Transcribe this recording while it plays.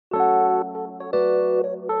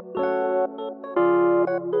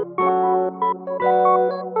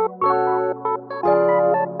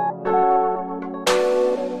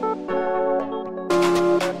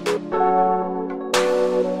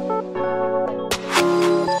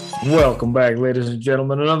Welcome back, ladies and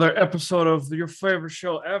gentlemen. Another episode of your favorite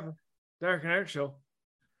show ever, Derek and Eric Show.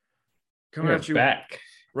 Coming We're at you back.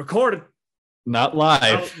 recorded, Not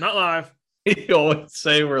live. not live. You always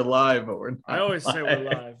say we're live, but we're not. I always say we're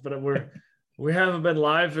live, but we haven't been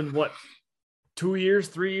live in what, 2 years,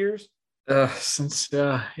 3 years? Since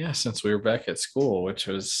we were back at school, which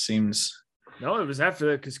seems. No, it was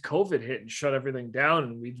after that because COVID hit and shut everything down,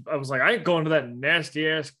 and I was like, I ain't going to that nasty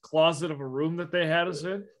ass closet of a room that they had us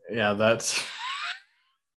in. Yeah, that's.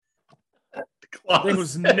 That thing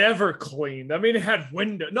was never cleaned. I mean, it had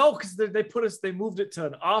window. No, because they moved it to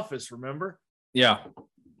an office. Remember? Yeah.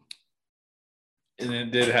 And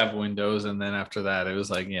it did have windows, and then after that, it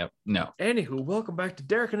was like, yeah, no. Anywho, welcome back to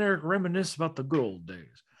Derek and Eric reminisce about the good old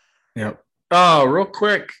days. Yep. Oh, real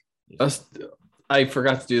quick, I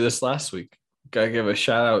forgot to do this last week. Gotta give a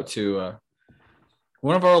shout out to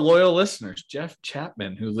one of our loyal listeners, Jeff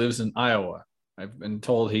Chapman, who lives in Iowa. I've been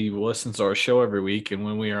told he listens to our show every week, and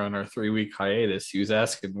when we are on our 3-week hiatus, he was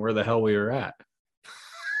asking where the hell we were at.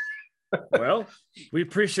 Well, we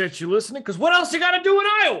appreciate you listening, because what else you got to do in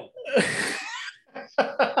Iowa?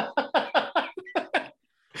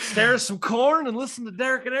 Stare at some corn and listen to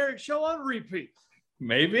Derek and Eric show on repeat.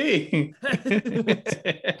 Maybe.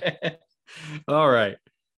 All right.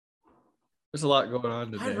 There's a lot going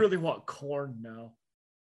on today. I really want corn now.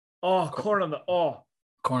 Oh, corn on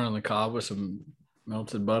the cob with some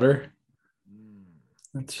melted butter.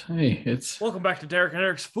 It's welcome back to Derek and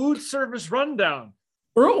Eric's food service rundown.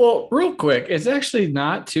 Real quick, it's actually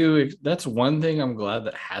not too. That's one thing I'm glad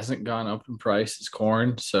that hasn't gone up in price is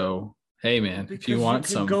corn. So hey, man, because if you want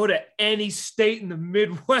some, go to any state in the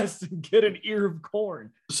Midwest and get an ear of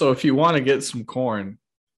corn. So if you want to get some corn,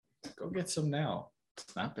 go get some now.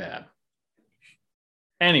 It's not bad.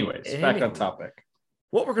 Anyways, back on topic.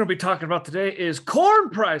 What we're going to be talking about today is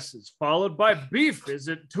corn prices, followed by beef. Is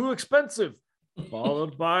it too expensive?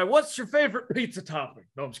 Followed by what's your favorite pizza topping?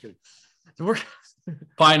 No, I'm just kidding. So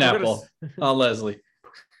pineapple. Leslie.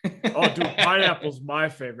 Oh, dude, pineapple's my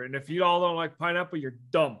favorite. And if you all don't like pineapple, you're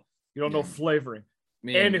dumb. You don't know flavoring.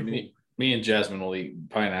 Me and Jasmine will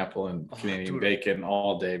eat pineapple and Canadian bacon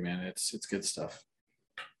all day, man. It's good stuff.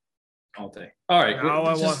 All day. All right. Now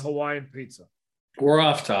I want Hawaiian pizza. We're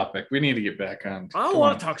off topic. We need to get back on. I don't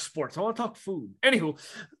want to talk sports. I want to talk food. Anywho,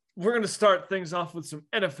 we're going to start things off with some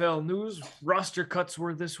NFL news. Roster cuts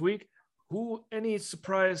were this week. Any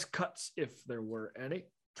surprise cuts, if there were any?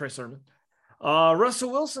 Trey Sermon.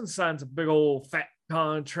 Russell Wilson signs a big old fat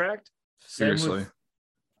contract. Seriously.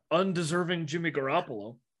 Undeserving Jimmy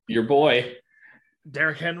Garoppolo. Your boy.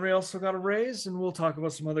 Derrick Henry also got a raise, and we'll talk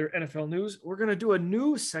about some other NFL news. We're going to do a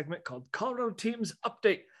new segment called Colorado Teams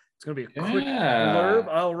Update. It's going to be a quick blurb.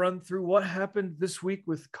 I'll run through what happened this week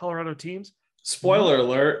with Colorado teams. Spoiler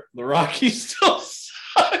alert, the Rockies still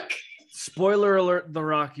suck. Spoiler alert, the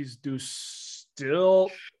Rockies do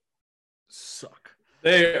still suck.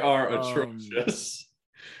 They are atrocious.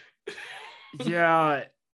 Yeah,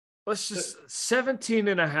 let's just 17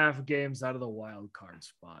 and a half games out of the wild card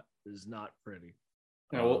spot is not pretty.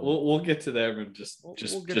 Yeah, we'll get to them and just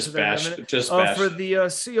bash. For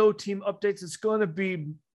the CO team updates, it's going to be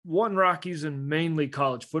one Rockies and mainly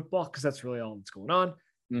college football because that's really all that's going on.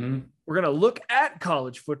 Mm-hmm. We're going to look at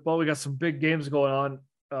college football. We got some big games going on.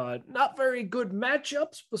 Not very good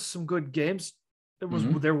matchups, but some good games.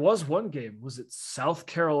 There was one game. Was it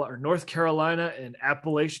North Carolina and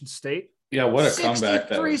Appalachian State? Yeah, what a comeback.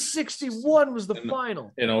 63-61 was the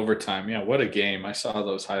final. In overtime. Yeah, what a game. I saw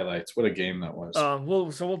those highlights. What a game that was.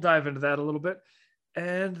 We'll dive into that a little bit.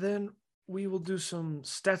 And then we will do some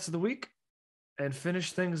stats of the week and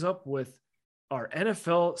finish things up with our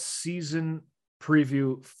NFL season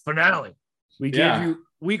preview finale. We gave you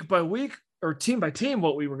week by week or team by team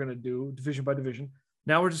what we were going to do, division by division.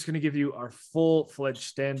 Now we're just going to give you our full-fledged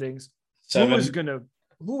standings. Who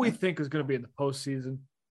we think is going to be in the postseason.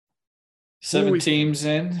 7 teams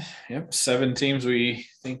in. Yep, 7 teams we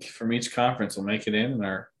think from each conference will make it in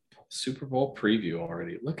our Super Bowl preview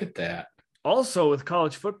already. Look at that. Also with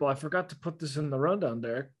college football, I forgot to put this in the rundown,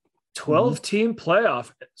 Derek. 12-team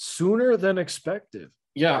playoff sooner than expected.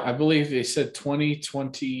 Yeah, I believe they said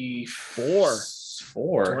 2024.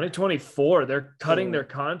 2024. They're cutting their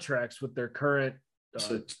contracts with their current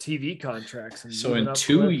TV contracts. And so in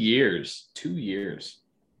 2 years.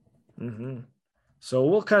 Mm-hmm. So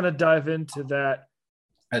we'll kind of dive into that.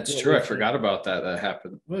 That's true. I forgot about that. That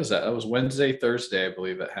happened. What is that? That was Wednesday, Thursday, I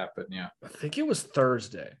believe that happened. Yeah. I think it was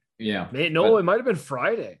Thursday. Yeah. It might have been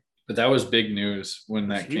Friday. But that was big news when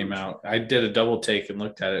that came out. I did a double take and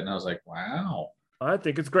looked at it, and I was like, wow. I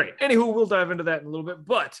think it's great. Anywho, we'll dive into that in a little bit.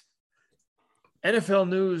 But NFL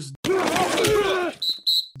news.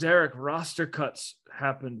 Derek, roster cuts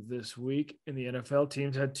happened this week in the NFL.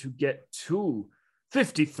 Teams had to get two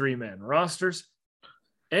 53-man rosters.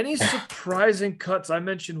 Any surprising cuts? I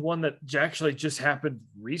mentioned one that actually just happened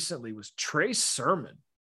recently was Trey Sermon.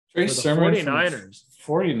 Trey Sermon 49ers.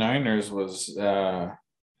 49ers was,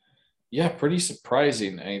 pretty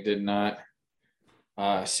surprising. I did not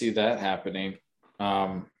see that happening.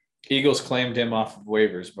 Eagles claimed him off of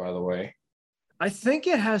waivers, by the way. I think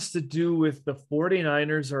it has to do with the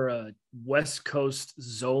 49ers are a West Coast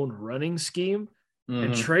zone running scheme,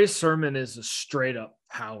 and Trey Sermon is a straight-up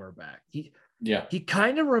power back. He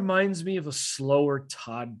kind of reminds me of a slower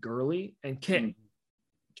Todd Gurley and can't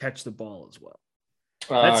catch the ball as well.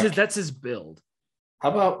 That's his build. How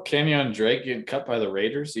about Kenyon Drake getting cut by the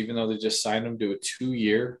Raiders, even though they just signed him to a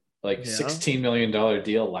 2-year, $16 million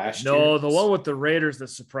deal last year? No, the one with the Raiders that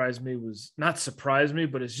surprised me was not surprised me,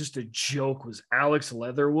 but it's just a joke was Alex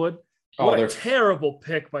Leatherwood. What a terrible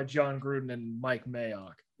pick by John Gruden and Mike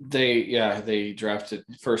Mayock. They drafted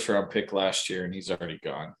first-round pick last year, and he's already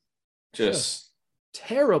gone. Just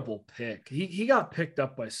terrible pick. He got picked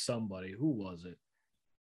up by somebody. Who was it?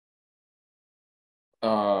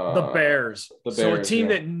 The Bears. So a team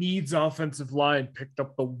that needs offensive line picked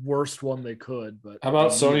up the worst one they could. But how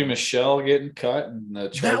about Sony Michel getting cut and the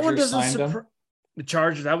Chargers signed him? The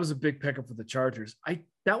Chargers, that was a big pickup for the Chargers.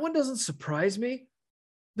 That one doesn't surprise me.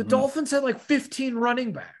 The Dolphins had 15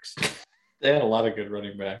 running backs. They had a lot of good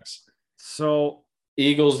running backs. So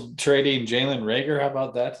Eagles trading Jalen Reagor. How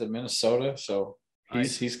about that to Minnesota? So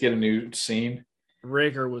he's getting a new scene.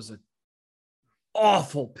 Reagor was an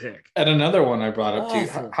awful pick. And another one I brought up too.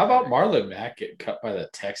 How about Marlon Mack getting cut by the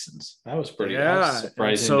Texans? That was pretty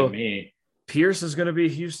surprising to me. Pierce is going to be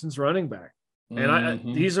Houston's running back. And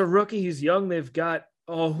he's a rookie. He's young. They've got,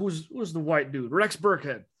 who's the white dude? Rex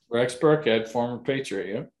Burkhead. Rex Burkhead, former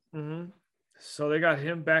Patriot, yeah. So they got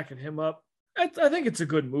him backing him up. I think it's a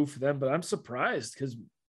good move for them, but I'm surprised because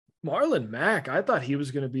Marlon Mack, I thought he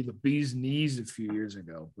was going to be the bee's knees a few years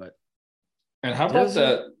ago. And how about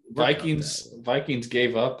that Vikings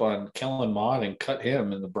gave up on Kellen Mond and cut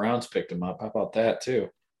him, and the Browns picked him up. How about that too?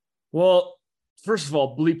 Well, first of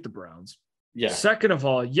all, bleep the Browns. Yeah. Second of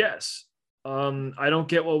all, yes. I don't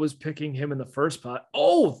get what was picking him in the first spot.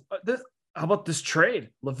 How about this trade?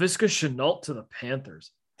 Laviska Shenault to the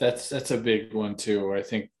Panthers. That's a big one too. I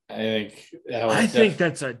think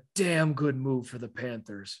that's a damn good move for the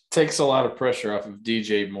Panthers. Takes a lot of pressure off of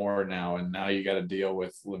DJ Moore now, and now you got to deal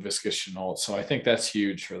with Laviska Shenault. So I think that's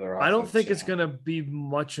huge for their offense. I don't think it's going to be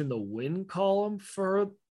much in the win column for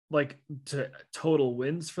to total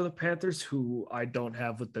wins for the Panthers, who I don't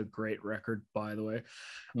have with the great record, by the way.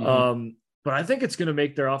 But I think it's going to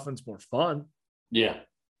make their offense more fun. Yeah.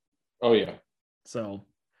 Oh yeah. So,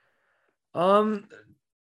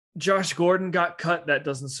 Josh Gordon got cut. That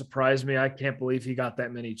doesn't surprise me. I can't believe he got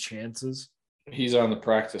that many chances. He's on the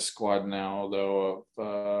practice squad now, though.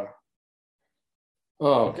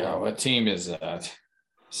 What team is that?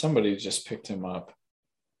 Somebody just picked him up.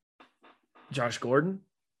 Josh Gordon?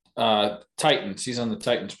 Titans. He's on the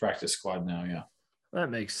Titans practice squad now, yeah. That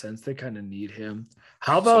makes sense. They kind of need him.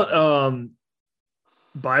 How about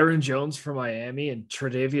Byron Jones for Miami and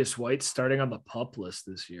Tre'Davious White starting on the PUP list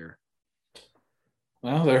this year?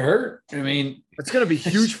 Well, they're hurt. I mean, it's going to be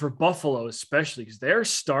huge for Buffalo, especially because their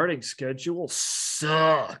starting schedule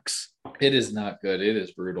sucks. It is not good. It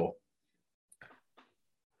is brutal.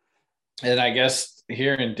 And I guess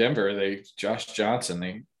here in Denver, Josh Johnson,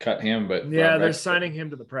 they cut him, but they're signing him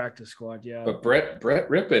to the practice squad. Yeah, but Brett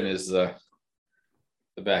Rippon is the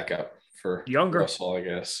backup for younger Russell, I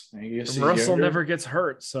guess. Russell never gets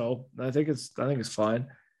hurt, so I think it's fine.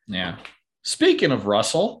 Yeah. Speaking of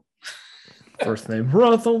Russell. First name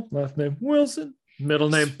Russell, last name Wilson, middle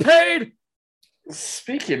name Paid.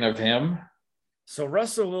 Speaking of him. So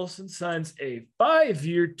Russell Wilson signs a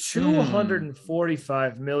 5-year,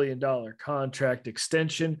 $245 million contract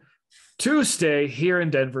extension to stay here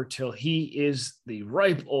in Denver till he is the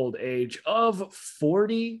ripe old age of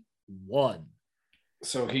 41.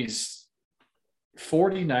 So he's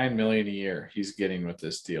 $49 million a year he's getting with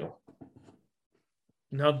this deal.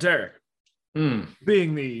 Now, Derek,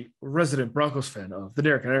 being the resident Broncos fan of the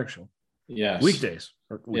Derek and Eric Show, yes,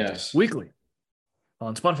 weekly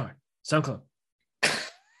on Spotify, SoundCloud,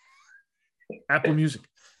 Apple Music,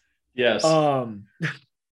 yes, tune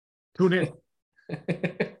in.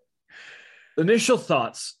 Initial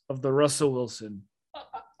thoughts of the Russell Wilson.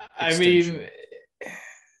 I mean,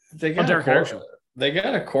 they got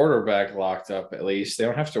a quarterback locked up at least. They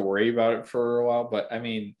don't have to worry about it for a while. But I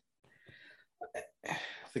mean,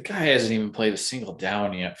 the guy hasn't even played a single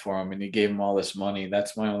down yet for him, and he gave him all this money.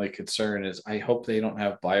 That's my only concern is I hope they don't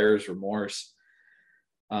have buyer's remorse.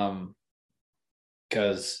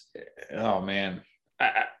 Because, oh man,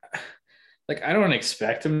 I don't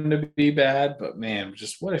expect him to be bad, but man,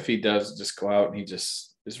 just what if he does just go out and he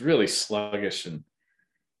just is really sluggish and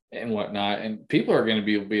whatnot, and people are going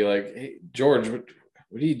to be like, "Hey, George, what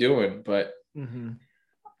are you doing?" But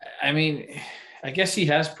I mean, I guess he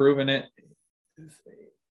has proven it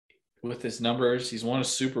with his numbers. He's won a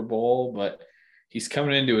Super Bowl, but he's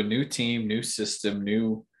coming into a new team, new system,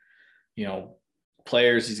 new,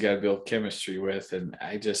 players he's got to build chemistry with. And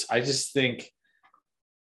I just think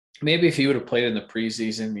maybe if he would have played in the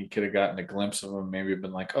preseason, he could have gotten a glimpse of him, maybe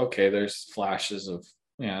been like, okay, there's flashes of,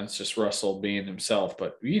 it's just Russell being himself,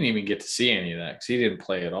 but you didn't even get to see any of that because he didn't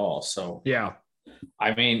play at all. So yeah,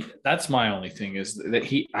 I mean, that's my only thing is that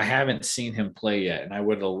I haven't seen him play yet, and I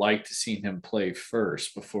would have liked to seen him play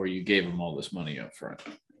first before you gave him all this money up front.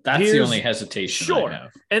 That's the only hesitation I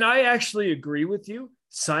have. And I actually agree with you.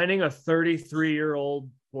 Signing a 33-year-old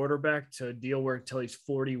quarterback to a deal where until he's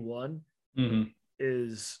 41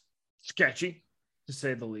 is sketchy, to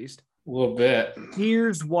say the least. A little bit.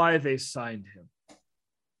 Here's why they signed him.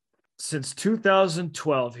 Since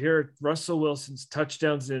 2012, here are Russell Wilson's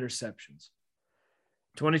touchdowns and interceptions.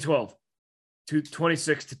 2012,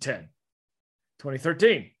 26 to 10.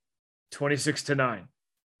 2013, 26 to 9.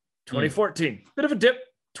 2014, bit of a dip,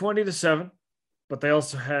 20 to 7. But they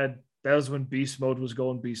also had, that was when beast mode was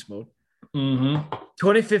going beast mode.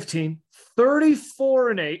 2015, 34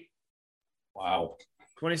 and 8. Wow.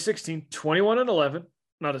 2016, 21 and 11.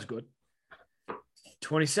 Not as good.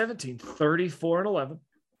 2017, 34 and 11.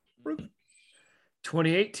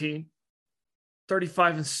 2018,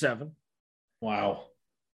 35 and 7. Wow.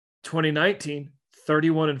 2019,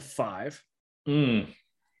 31 and 5.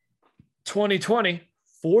 2020,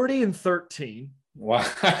 40 and 13.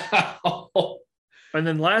 Wow. And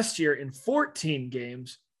then last year in 14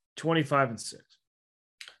 games, 25 and 6.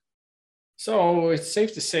 So it's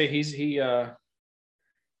safe to say he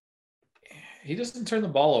doesn't turn the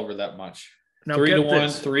ball over that much. Now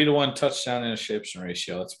 3-to-1 touchdown interception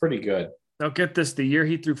ratio. That's pretty good. Now get this: the year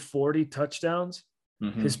he threw 40 touchdowns,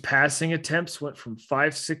 his passing attempts went from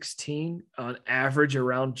 516 on average,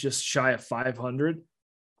 around just shy of 500,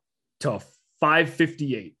 to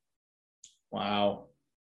 558. Wow.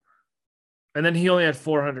 And then he only had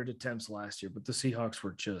 400 attempts last year, but the Seahawks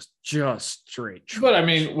were just straight trash. But I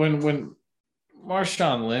mean, when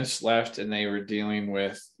Marshawn Lynch left and they were dealing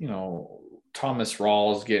with, Thomas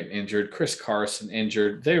Rawls getting injured, Chris Carson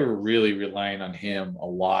injured, they were really relying on him a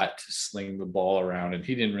lot to sling the ball around, and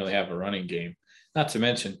he didn't really have a running game. Not to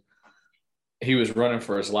mention, he was running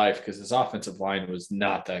for his life because his offensive line was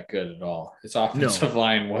not that good at all. His offensive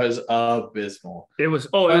line was abysmal. It was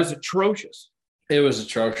atrocious. It was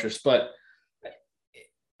atrocious, but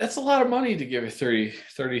that's a lot of money to give a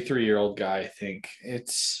 33-year-old guy, I think.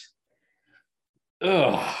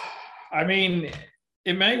 I mean,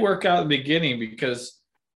 it may work out in the beginning because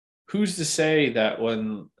who's to say that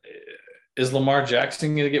is Lamar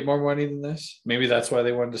Jackson going to get more money than this? Maybe that's why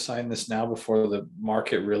they wanted to sign this now before the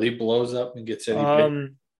market really blows up and gets any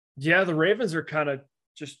big. Yeah, the Ravens are kind of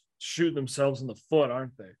just shooting themselves in the foot,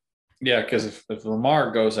 aren't they? Yeah, because if Lamar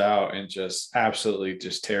goes out and just absolutely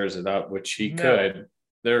just tears it up, which he could,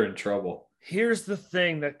 they're in trouble. Here's the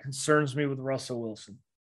thing that concerns me with Russell Wilson.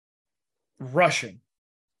 Rushing.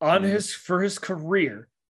 For his career,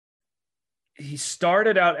 he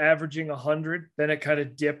started out averaging 100, then it kind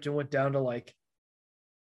of dipped and went down to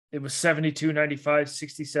it was 72, 95,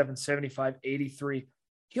 67, 75, 83.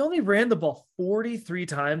 He only ran the ball 43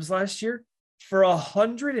 times last year for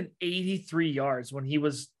 183 yards when he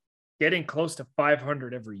was getting close to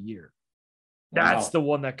 500 every year. That's the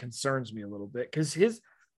one that concerns me a little bit, because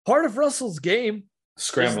part of Russell's game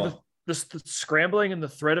scrambling, the scrambling and the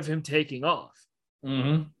threat of him taking off.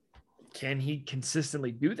 Mm-hmm. Can he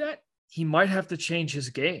consistently do that? He might have to change his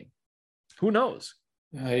game. Who knows?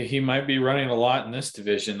 He might be running a lot in this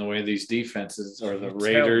division, the way these defenses or the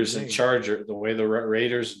Raiders and Chargers, the way the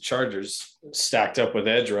Raiders and Chargers stacked up with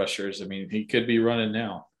edge rushers. I mean, he could be running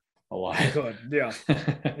now a lot. He could, yeah.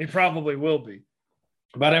 He probably will be.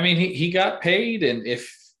 But I mean, he got paid, and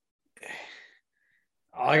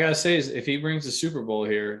all I gotta say is if he brings the Super Bowl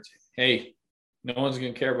here, hey, no one's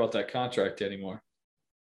gonna care about that contract anymore.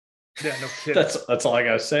 Yeah, no kidding. That's all I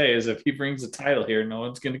gotta say is if he brings the title here, no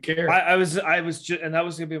one's gonna care. I was just, and that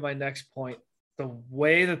was gonna be my next point. The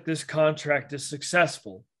way that this contract is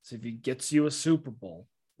successful is if he gets you a Super Bowl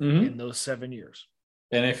in those 7 years.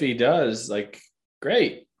 And if he does,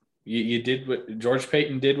 great. You did what George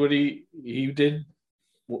Payton did. What he did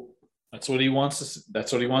That's what he wants to.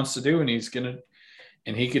 That's what he wants to do, and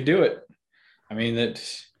he could do it. I mean, that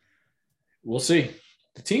we'll see.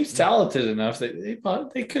 The team's talented enough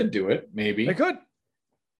that they could do it. Maybe They could.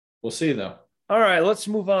 We'll see though. All right, let's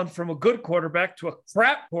move on from a good quarterback to a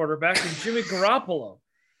crap quarterback and Jimmy Garoppolo.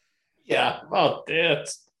 Yeah, well,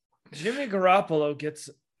 that's Jimmy Garoppolo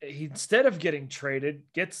instead of getting traded,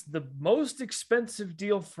 gets the most expensive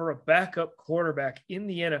deal for a backup quarterback in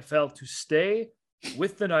the NFL to stay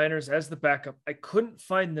with the Niners as the backup. I couldn't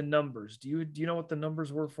find the numbers. Do you know what the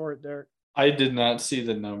numbers were for it, Derek? I did not see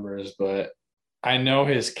the numbers, but I know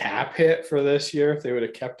his cap hit for this year, if they would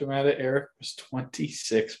have kept him at it, Eric, was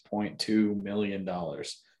 $26.2 million.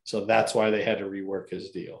 So that's why they had to rework his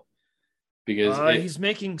deal. Because he's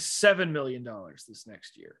making $7 million this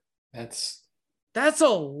next year. That's a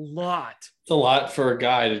lot. It's a lot for a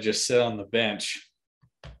guy to just sit on the bench.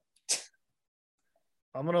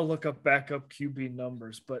 I'm going to look up backup QB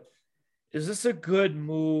numbers, but is this a good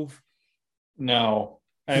move? No.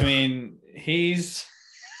 I mean, he's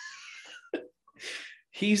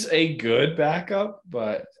a good backup,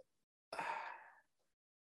 but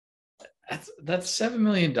that's $7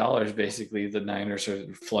 million basically the Niners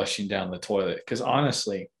are flushing down the toilet. Because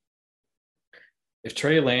honestly, if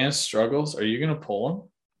Trey Lance struggles, are you going to pull him?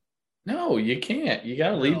 No, you can't. You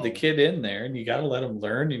got to leave the kid in there, and you got to let him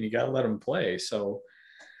learn, and you got to let him play. So,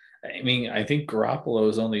 I mean, I think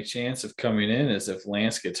Garoppolo's only chance of coming in is if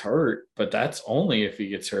Lance gets hurt, but that's only if he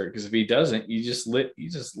gets hurt. Because if he doesn't, you just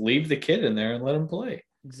leave the kid in there and let him play.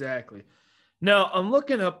 Exactly. Now I'm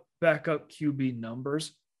looking up backup QB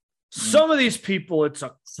numbers. Some of these people, it's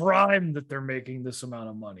a crime that they're making this amount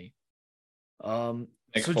of money.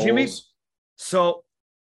 So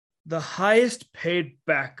the highest paid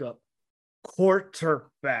backup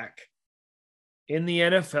quarterback in the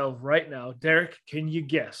NFL right now, Derek, can you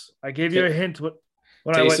guess? I gave you a hint.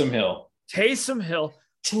 Taysom Hill. Taysom Hill,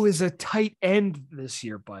 who is a tight end this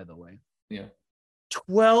year, by the way. Yeah.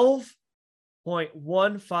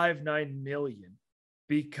 12.159 million,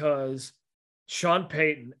 because Sean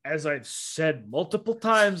Payton, as I've said multiple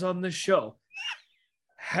times on this show,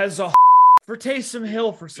 has a for Taysom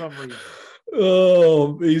Hill for some reason.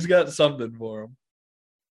 Oh, he's got something for him.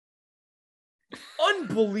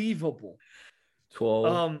 Unbelievable.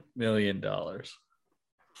 $12 million.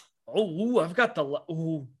 Oh, I've got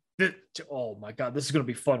oh my God, this is going to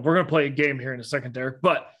be fun. We're going to play a game here in a second, Derek.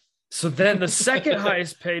 But so then the second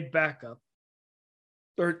highest paid backup,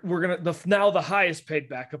 or now the highest paid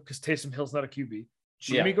backup, because Taysom Hill's not a QB,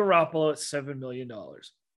 Jimmy Garoppolo at $7 million.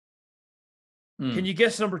 Can you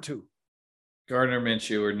guess number two? Gardner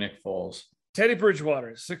Minshew or Nick Foles? Teddy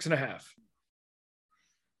Bridgewater, 6.5.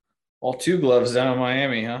 All two gloves down in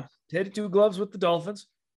Miami, huh? Teddy two gloves with the Dolphins.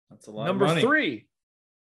 That's a lot Number of money. 3.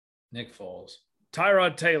 Nick Foles.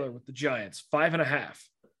 Tyrod Taylor with the Giants, 5.5.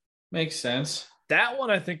 Makes sense. That one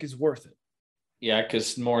I think is worth it. Yeah,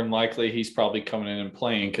 because more than likely he's probably coming in and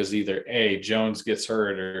playing because either A, Jones gets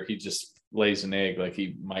hurt, or he just lays an egg like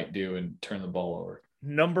he might do and turn the ball over.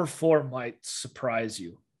 Number 4 might surprise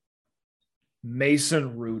you.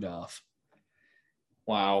 Mason Rudolph.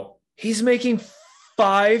 Wow. He's making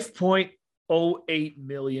 $5.08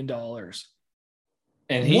 million.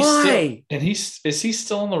 And is he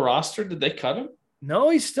still on the roster? Did they cut him? No,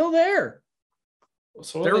 he's still there.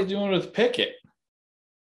 So what are they doing with Pickett?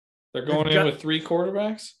 They're going in with 3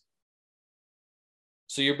 quarterbacks?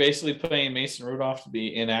 So you're basically paying Mason Rudolph to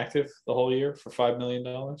be inactive the whole year for $5 million?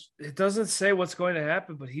 It doesn't say what's going to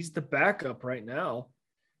happen, but he's the backup right now.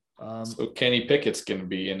 So Kenny Pickett's going to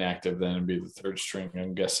be inactive then and be the third string,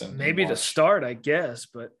 I'm guessing. Maybe to start, I guess.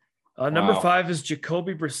 But number 5 is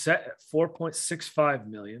Jacoby Brissett at $4.65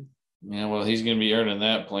 million. Yeah, well, he's going to be earning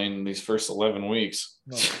that playing these first 11 weeks.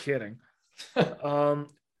 No kidding.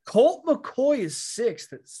 Colt McCoy is 6th.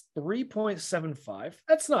 That's 3.75.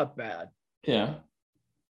 That's not bad. Yeah.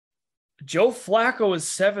 Joe Flacco is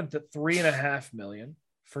 7th at $3.5 million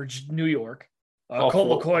for New York.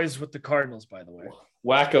 Colt McCoy is with the Cardinals, by the way.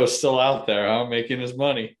 Wacko's still out there, huh? Making his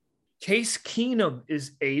money. Case Keenum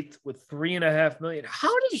is 8th with $3.5 million.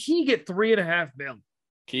 How did he get $3.5 million?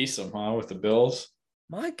 Keesum, huh? With the Bills.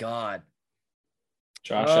 My God.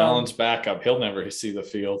 Josh Allen's backup. He'll never see the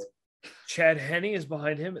field. Chad Henne is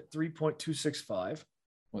behind him at 3.265.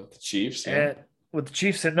 With the Chiefs. Yeah. And with the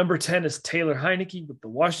Chiefs at number 10 is Taylor Heineke with the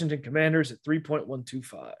Washington Commanders at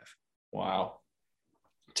 3.125. Wow.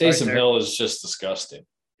 Taysom Hill is just disgusting.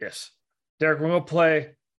 Yes. Derek, we're going to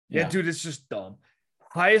play. Yeah, dude, it's just dumb.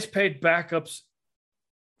 Highest paid backups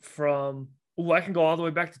from, I can go all the way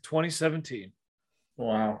back to 2017.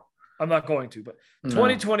 Wow. I'm not going to, but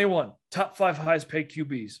 2021, top 5 highest paid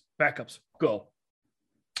QBs, backups, go.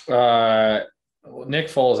 Nick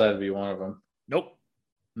Foles had to be one of them. Nope.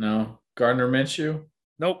 No. Gardner Minshew?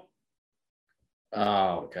 Nope.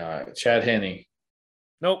 Oh, God. Chad Henne.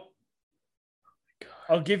 Nope.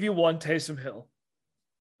 I'll give you one. Taysom Hill.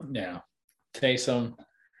 Yeah. Taysom.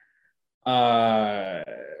 Red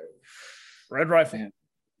Rifle.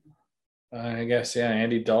 I guess, yeah.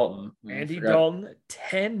 Andy Dalton. Andy Dalton,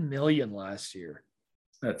 $10 million last year.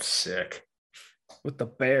 That's sick. With the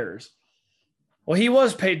Bears. Well, he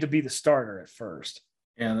was paid to be the starter at first.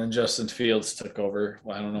 Yeah, and then Justin Fields took over.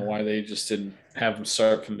 Well, I don't know why they just didn't have him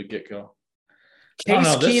start from the get-go.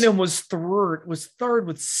 Case Keenum was third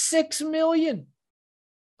with $6 million.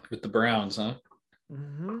 With the Browns, huh?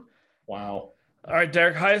 Mm-hmm. Wow. All right,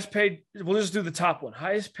 Derek, highest paid. We'll just do the top one.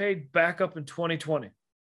 Highest paid backup in 2020.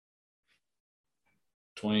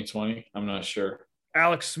 2020? I'm not sure.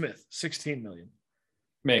 Alex Smith, $16 million.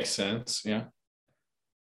 Makes sense, yeah.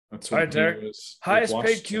 That's what. All right, Derek. Highest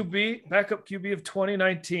paid QB, backup QB of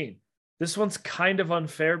 2019. This one's kind of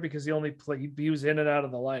unfair because he only played. He was in and out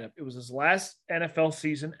of the lineup. It was his last NFL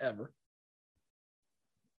season ever.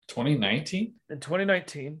 2019? In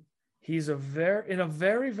 2019, he's in a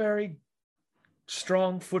very, very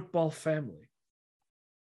strong football family.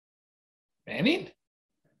 Manning?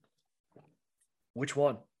 Which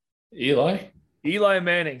one? Eli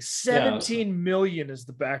Manning. $17 million is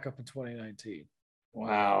the backup in 2019.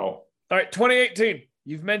 Wow. All right, 2018.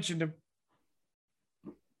 You've mentioned him.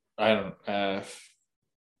 I don't.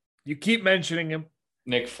 You keep mentioning him.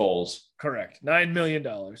 Nick Foles. Correct. $9 million.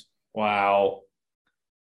 Wow.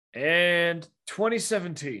 And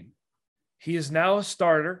 2017. He is now a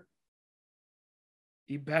starter.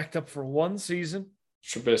 He backed up for one season.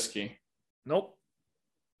 Trubisky. Nope.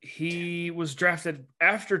 He was drafted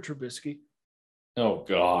after Trubisky. Oh,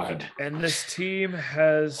 God. And this team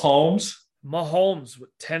has Mahomes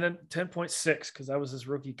with 10.6 because that was his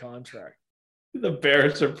rookie contract. The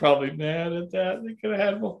Bears are probably mad at that. They could have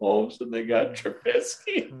had Mahomes and they got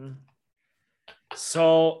Trubisky. Mm-hmm.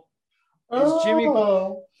 So,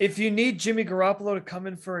 if you need Jimmy Garoppolo to come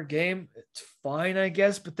in for a game, it's fine, I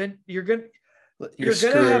guess. But then you're gonna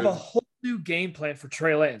have a whole new game plan for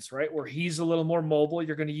Trey Lance, right? Where he's a little more mobile.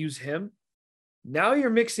 You're going to use him. Now you're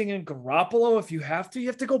mixing in Garoppolo. If you have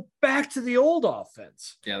to go back to the old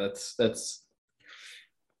offense. Yeah, that's.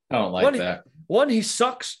 I don't like that. One, he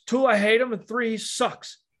sucks. Two, I hate him. And three, he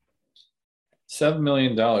sucks. $7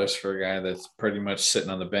 million for a guy that's pretty much sitting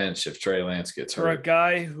on the bench if Trey Lance gets hurt. For a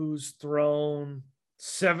guy who's thrown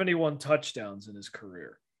 71 touchdowns in his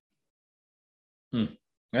career. Well,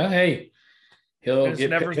 hey, he's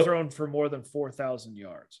never thrown for more than 4,000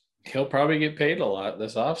 yards. He'll probably get paid a lot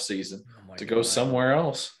this offseason to go somewhere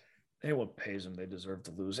else. Anyone pays him, they deserve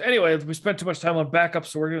to lose. Anyway, we spent too much time on backups,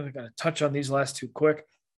 so we're going to touch on these last two quick.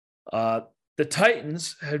 The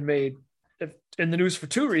Titans had made, in the news for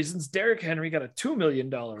two reasons. Derrick Henry got a $2 million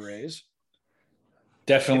raise.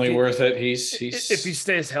 Definitely worth it. If he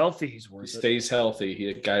stays healthy, he's worth it. He stays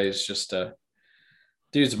healthy. The guy is just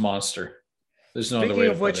dude's a monster. There's no Speaking other way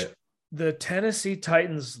of to which, put it. The Tennessee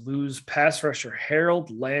Titans lose pass rusher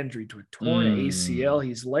Harold Landry to a torn ACL.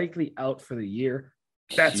 He's likely out for the year.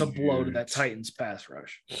 That's a blow to that Titans pass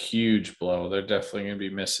rush. Huge blow. They're definitely going to be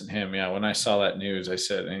missing him. Yeah, when I saw that news, I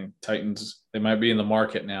said, Titans, they might be in the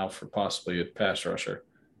market now for possibly a pass rusher.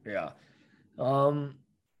 Yeah.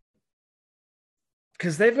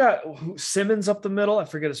 Because they've got Simmons up the middle. I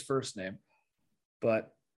forget his first name.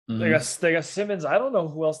 But they got Simmons. I don't know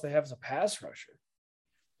who else they have as a pass rusher.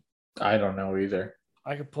 I don't know either.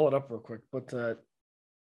 I could pull it up real quick, but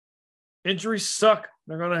injuries suck.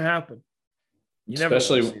 They're going to happen. You never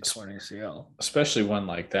see torn ACL. Especially one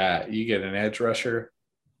like that. You get an edge rusher.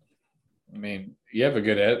 I mean, you have a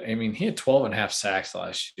good edge. I mean, he had 12.5 sacks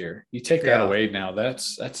last year. You take that away now.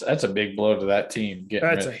 That's a big blow to that team.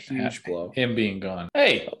 That's a huge blow. Him being gone.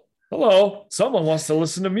 Hey, hello. Someone wants to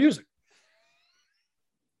listen to music.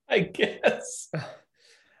 I guess.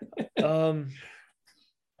 But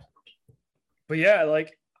yeah,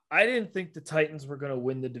 I didn't think the Titans were going to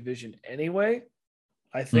win the division anyway.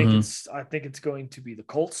 I think it's going to be the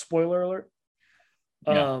Colts. Spoiler alert.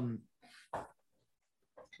 Yeah.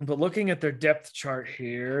 But looking at their depth chart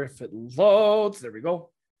here, if it loads, there we go.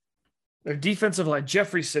 Their defensive line,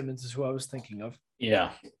 Jeffrey Simmons is who I was thinking of.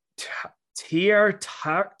 Yeah. Teair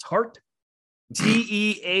Tart.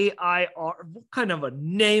 Teair. What kind of a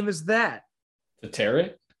name is that? The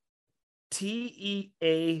Territ?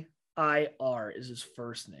 Teair is his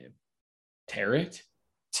first name. Territ?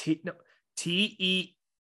 Teair. T.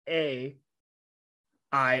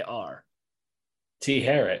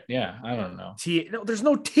 Harrett. Yeah, I don't know. No, there's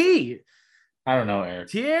no T. I don't know, Eric.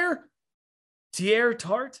 Teair? Teair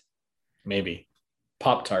Tart? Maybe.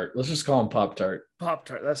 Pop-Tart. Let's just call him Pop-Tart.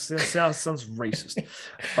 Pop-Tart. That sounds racist.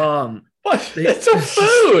 What? It's a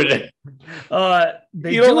food.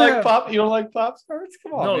 You don't like Pop-Tarts?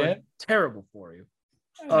 Come on, man. They're terrible for you.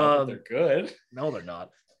 They're good. No, they're not.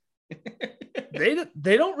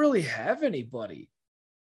 They don't really have anybody.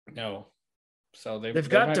 No. So they've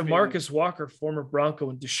got DeMarcus Walker, former Bronco,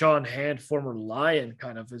 and Deshaun Hand, former Lion,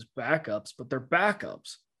 kind of as backups, but they're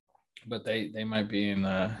backups. But they might be in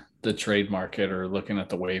the trade market or looking at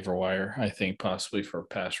the waiver wire, I think, possibly for a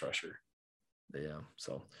pass rusher. Yeah.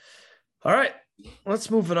 So, all right, let's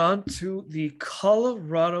move it on to the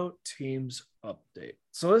Colorado teams update.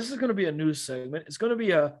 So this is going to be a news segment. It's going to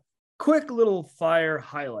be a quick little fire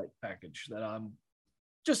highlight package that I'm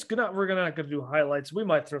just we're not going to do highlights. We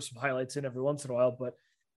might throw some highlights in every once in a while, but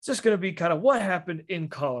it's just going to be kind of what happened in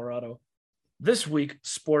Colorado this week,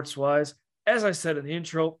 sports-wise. As I said in the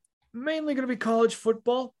intro, mainly going to be college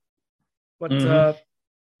football, but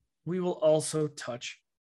we will also touch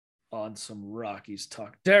on some Rockies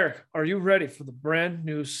talk. Derek, are you ready for the brand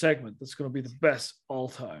new segment that's going to be the best all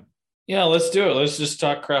time? Yeah, let's do it. Let's just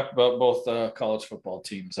talk crap about both college football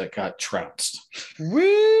teams that got trounced.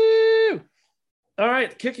 Woo! All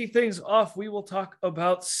right, kicking things off, we will talk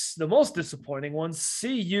about the most disappointing one.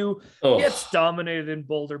 CU gets dominated in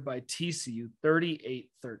Boulder by TCU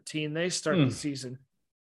 38-13. They start the season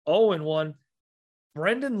 0-1.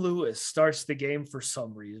 Brendan Lewis starts the game for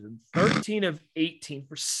some reason, 13 of 18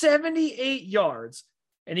 for 78 yards,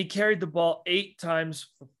 and he carried the ball 8 times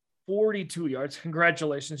for 42 yards.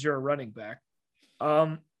 Congratulations, you're a running back.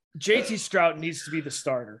 JT Stroud needs to be the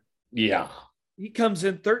starter. Yeah. He comes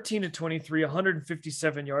in 13 of 23,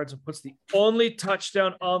 157 yards, and puts the only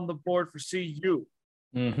touchdown on the board for CU.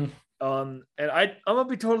 Mm-hmm. And I'm going to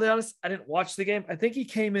be totally honest, I didn't watch the game. I think he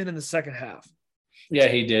came in the second half. Yeah,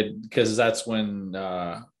 he did, because that's when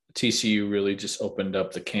TCU really just opened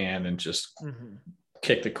up the can and just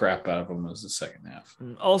kicked the crap out of them as the second half.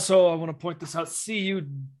 Also, I want to point this out. CU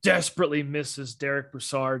desperately misses Derek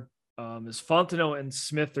Broussard. As Fontenot and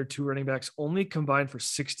Smith, their 2 running backs, only combined for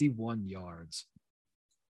 61 yards.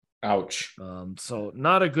 Ouch. So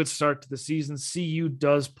not a good start to the season. CU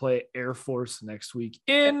does play Air Force next week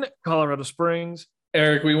in Colorado Springs.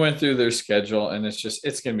 Eric, we went through their schedule, and it's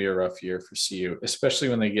going to be a rough year for CU, especially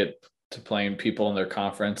when they get to playing people in their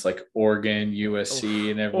conference like Oregon, USC,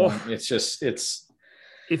 and everyone. It's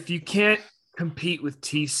if you can't compete with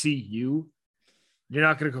TCU, you're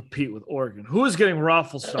not going to compete with Oregon, who is getting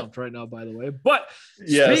raffle stomped right now, by the way. But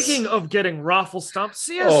Speaking of getting raffle stomped,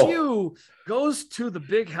 CSU goes to the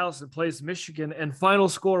Big House and plays Michigan, and final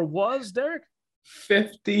score was, Derek?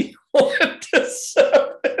 51-7.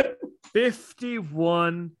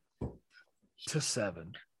 51-7.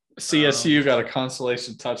 CSU got a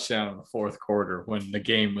consolation touchdown in the fourth quarter when the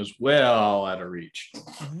game was well out of reach.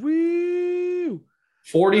 Woo!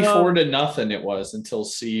 44-0 it was until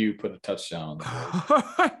CU put a touchdown on the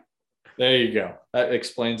board. There you go. That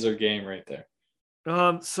explains their game right there.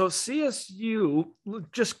 So CSU,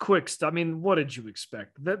 just quick stuff. I mean, what did you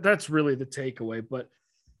expect? That's really the takeaway. But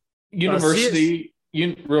university,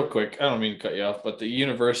 real quick, I don't mean to cut you off, but the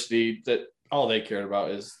university, that all they cared about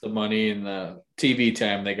is the money and the TV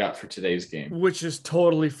time they got for today's game, which is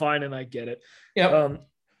totally fine, and I get it. Yeah.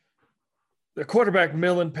 The quarterback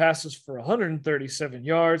Millen passes for 137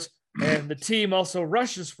 yards, and the team also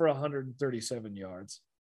rushes for 137 yards.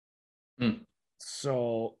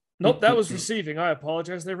 So, nope, that was receiving. I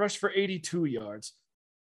apologize. They rushed for 82 yards.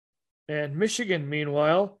 And Michigan,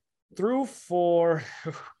 meanwhile, threw for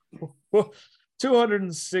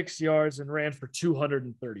 206 yards and ran for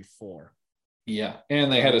 234. Yeah,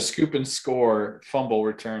 and they had a scoop and score fumble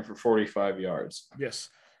return for 45 yards. Yes.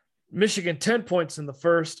 Michigan, 10 points in the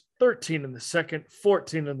first, 13 in the second,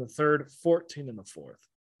 14 in the third, 14 in the fourth.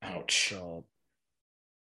 Ouch. So,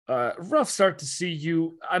 rough start to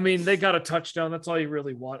CU. I mean, they got a touchdown. That's all you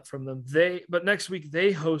really want from them. But next week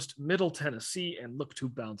they host Middle Tennessee and look to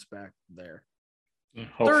bounce back there.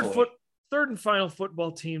 Third and final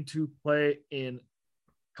football team to play in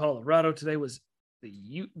Colorado today was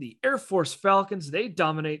the Air Force Falcons. They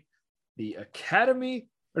dominate the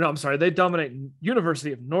they dominate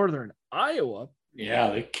University of Northern Iowa.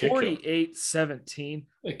 Yeah, they kicked 48-17.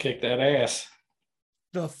 They kicked that ass.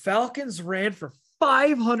 The Falcons ran for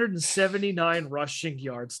 579 rushing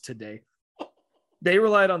yards today. They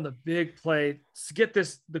relied on the big play. Get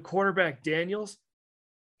this, the quarterback Daniels,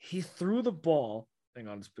 he threw the ball. Hang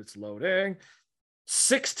on, it's loading.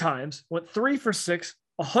 6 times, went 3 for 6,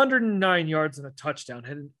 109 yards and a touchdown,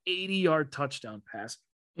 had an 80-yard touchdown pass.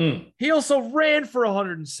 He also ran for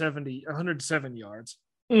 107 yards.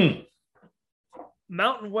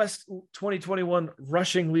 Mountain West 2021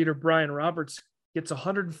 rushing leader Brian Roberts gets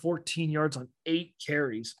 114 yards on 8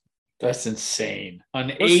 carries. That's insane.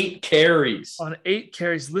 On 8 carries. On 8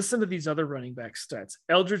 carries. Listen to these other running back stats.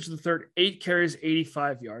 Eldridge III, 8 carries,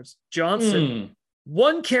 85 yards. Johnson,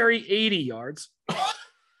 1 carry, 80 yards.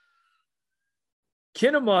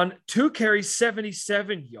 Kinnaman, 2 carries,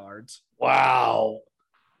 77 yards. Wow.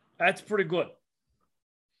 That's pretty good.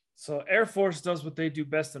 So Air Force does what they do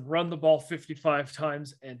best and run the ball 55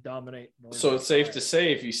 times and dominate. So it's safe to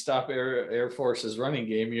say if you stop Air Force's running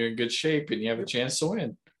game, you're in good shape and you have a chance to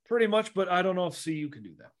win. Pretty much, but I don't know if CU can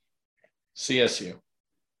do that. CSU.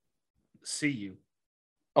 CU.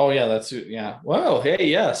 Oh, yeah, that's it. Yeah. Well, hey,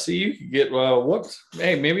 yeah, CU could get whooped.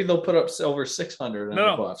 Hey, maybe they'll put up over 600 in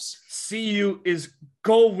the Buffs. CU is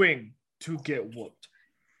going to get whooped.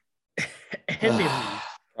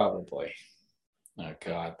 Probably. Oh,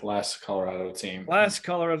 God. Last Colorado team.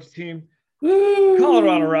 Woo!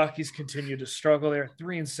 Colorado Rockies continue to struggle. They're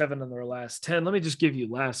 3-7 in their last 10. Let me just give you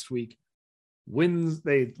last week. Wins,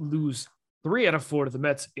 they lose 3 out of 4 to the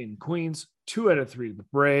Mets in Queens, 2 out of 3 to the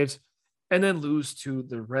Braves, and then lose to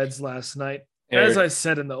the Reds last night. As I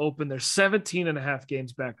said in the open, they're 17 and a half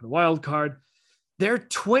games back in the wild card. They're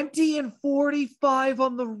 20-45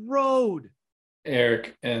 on the road.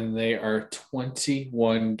 Eric, and they are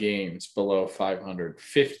 21 games below 500,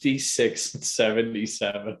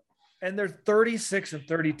 56-77. And they're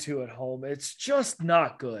 36-32 at home. It's just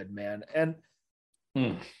not good, man. And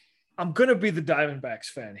I'm going to be the Diamondbacks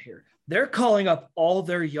fan here. They're calling up all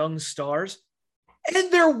their young stars,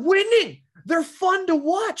 and they're winning. They're fun to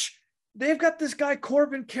watch. They've got this guy,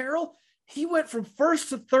 Corbin Carroll. He went from first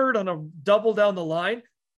to third on a double down the line.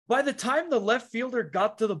 By the time the left fielder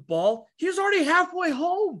got to the ball, he was already halfway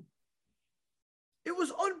home. It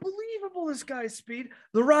was unbelievable, this guy's speed.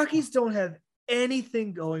 The Rockies don't have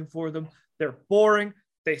anything going for them. They're boring.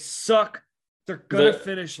 They suck. They're going to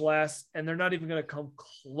finish last, and they're not even going to come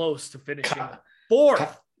close to finishing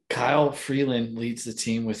fourth. Kyle Freeland leads the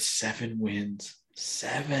team with 7 wins.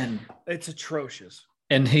 7. It's atrocious.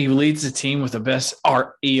 And he leads the team with the best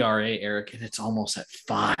ERA, Eric, and it's almost at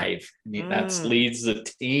 5. That leads the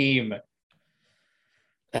team.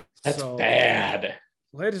 That's bad.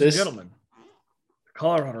 Ladies and gentlemen,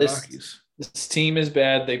 Colorado Rockies. This team is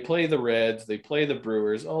bad. They play the Reds. They play the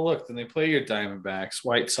Brewers. Oh, look, then they play your Diamondbacks,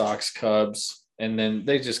 White Sox, Cubs, and then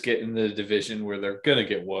they just get in the division where they're going to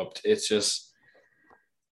get whooped. It's just,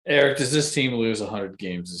 Eric, does this team lose 100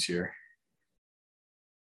 games this year?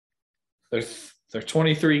 They're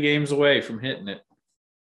 23 games away from hitting it.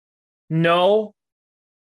 No,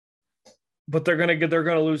 but they're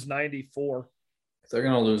gonna lose 94. They're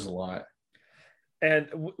gonna lose a lot. And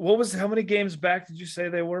how many games back did you say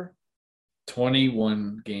they were?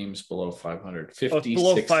 21 games below 500. 50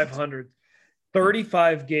 below 500.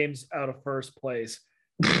 35 games out of first place.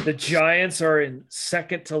 The Giants are in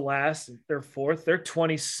second to last. They're fourth. They're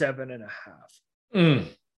 27 and a half.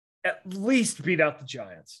 At least beat out the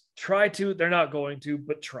Giants. Try to. They're not going to,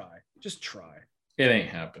 but try. Just try. It ain't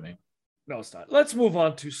happening. No, it's not. Let's move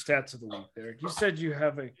on to stats of the week, Derek. You said you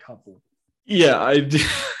have a couple. Yeah, I do.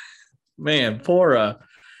 Man, poor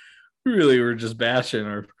really were just bashing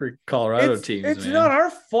our Colorado teams. It's not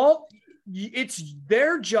our fault. It's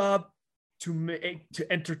their job to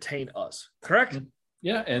entertain us, correct?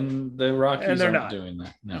 Yeah, and the Rockies aren't doing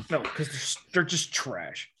that. No, because they're just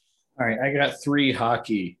trash. All right, I got 3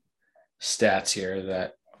 hockey stats here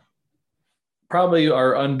that probably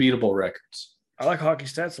are unbeatable records. I like hockey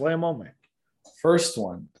stats. Lay them on me. First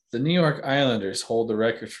one, the New York Islanders hold the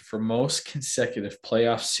record for most consecutive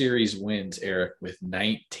playoff series wins, Eric, with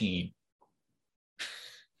 19.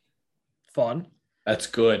 Fun. That's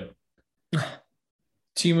good.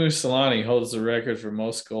 Teemu Selanne holds the record for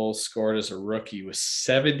most goals scored as a rookie with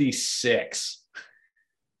 76.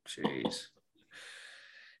 Jeez.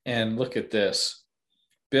 And look at this.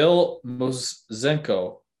 Bill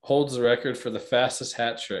Mozenko holds the record for the fastest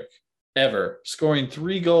hat trick ever, scoring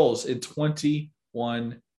 3 goals in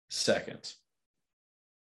 21 seconds.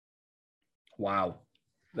 Wow.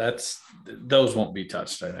 Those won't be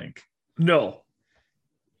touched, I think. No.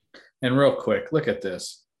 And real quick, look at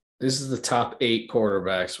this. This is the top 8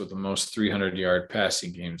 quarterbacks with the most 300-yard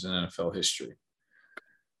passing games in NFL history.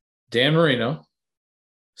 Dan Marino,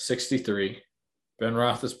 63. Ben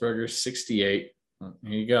Roethlisberger, 68. Here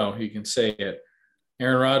you go. You can say it.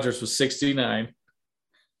 Aaron Rodgers was 69.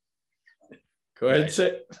 Go ahead and say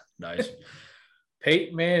it. Nice.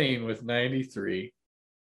 Peyton Manning with 93.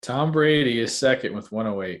 Tom Brady is second with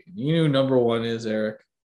 108. You know who number 1 is, Eric?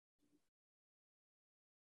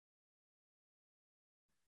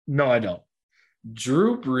 No, I don't.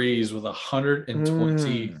 Drew Brees with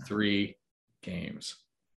 123 games.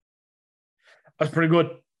 That's pretty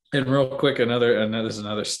good. And real quick, there's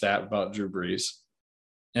another stat about Drew Brees.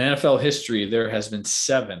 In NFL history, there has been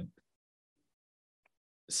seven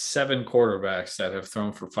quarterbacks that have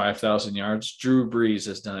thrown for 5,000 yards. Drew Brees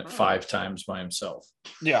has done it 5 times by himself.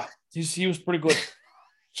 Yeah, he was pretty good.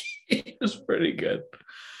 He was pretty good.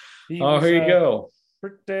 Here you go.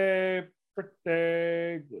 Pretty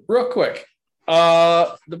good. Real quick.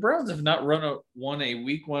 The Browns have not won a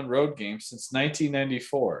week 1 road game since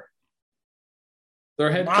 1994.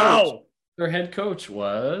 Their head coach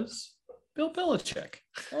was Bill Belichick.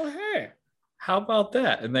 Oh, hey. How about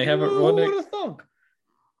that? And they haven't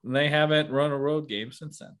They haven't run a road game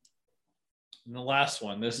since then. And the last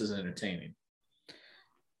one, this is entertaining.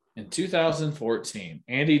 In 2014,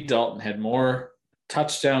 Andy Dalton had more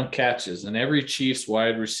touchdown catches than every Chiefs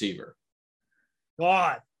wide receiver.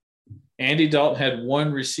 God. Andy Dalton had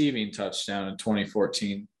 1 receiving touchdown in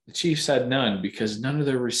 2014. The Chiefs had none because none of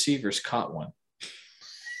their receivers caught one.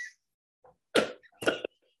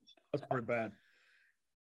 That's pretty bad.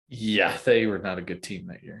 Yeah, they were not a good team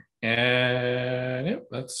that year. And yep,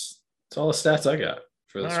 that's all the stats I got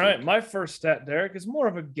for this. All right, week. my first stat, Derek, is more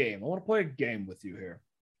of a game. I want to play a game with you here.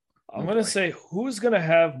 I'm going to say who's going to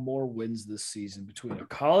have more wins this season between a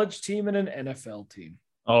college team and an NFL team.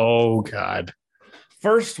 Oh, God.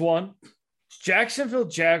 First one, Jacksonville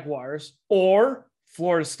Jaguars or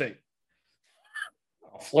Florida State.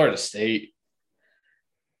 Florida State.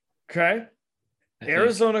 Okay.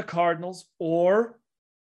 Arizona Cardinals or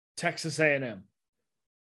Texas A&M.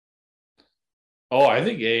 Oh, I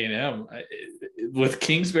think A&M. With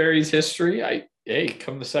Kingsbury's history,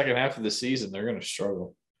 come the second half of the season, they're going to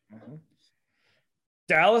struggle. Mm-hmm.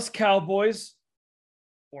 Dallas Cowboys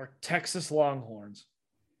or Texas Longhorns.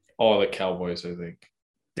 Oh, the Cowboys, I think.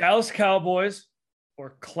 Dallas Cowboys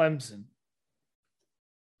or Clemson.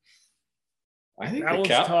 I think that was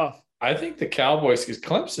tough. I think the Cowboys, because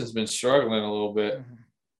Clemson's been struggling a little bit,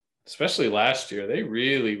 especially last year. They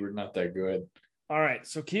really were not that good. All right.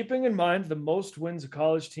 So keeping in mind the most wins a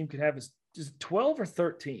college team could have is 12 or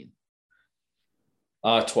 13?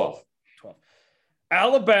 12. 12.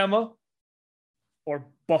 Alabama or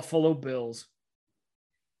Buffalo Bills?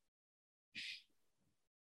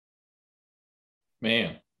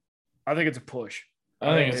 Man. I think it's a push.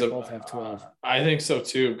 I think they both have 12. I think so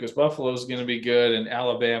too, because Buffalo's going to be good, and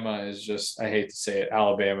Alabama is just, I hate to say it,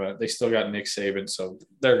 Alabama. They still got Nick Saban, so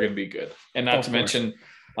they're going to be good. And not to mention,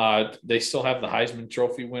 they still have the Heisman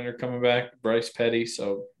Trophy winner coming back, Bryce Petty,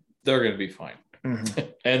 so they're going to be fine. Mm-hmm.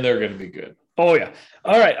 And they're going to be good. Oh, yeah.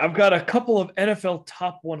 All right. I've got a couple of NFL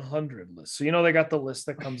top 100 lists. So, they got the list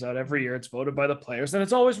that comes out every year. It's voted by the players, and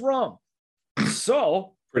it's always wrong.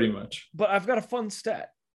 So, pretty much. But I've got a fun stat.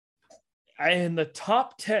 In the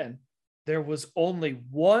top 10, there was only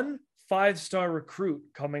one 5-star recruit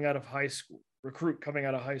coming out of high school.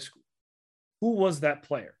 Who was that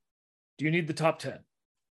player? Do you need the top 10?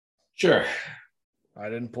 Sure. I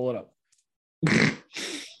didn't pull it up. I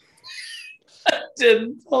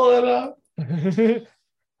didn't pull it up.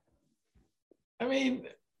 I mean,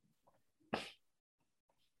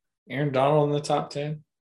 Aaron Donald in the top 10?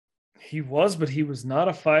 He was, but he was not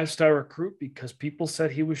a 5-star recruit because people said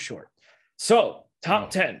he was short. So, top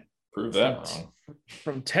 10. Prove that wrong.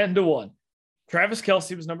 From 10 to 1. Travis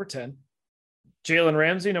Kelce was number 10. Jalen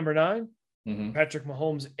Ramsey, number 9. Mm-hmm. Patrick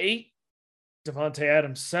Mahomes, 8. Devontae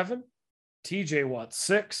Adams, 7. TJ Watt,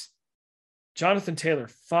 6. Jonathan Taylor,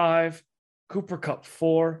 5. Cooper Kupp,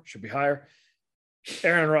 4. Should be higher.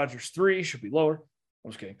 Aaron Rodgers, 3. Should be lower.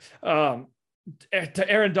 I'm just kidding.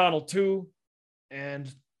 Aaron Donald, 2.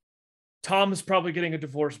 And Tom is probably getting a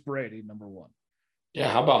divorced Brady, number 1. Yeah,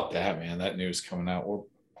 how about that, man? That news coming out.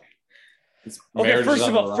 Okay, first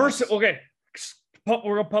of all, we're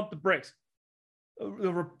gonna pump the brakes.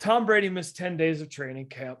 Tom Brady missed 10 days of training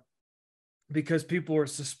camp because people were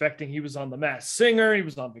suspecting he was on The Masked Singer, he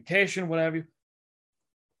was on vacation, what have you.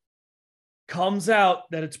 Comes out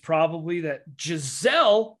that it's probably that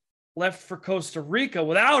Giselle left for Costa Rica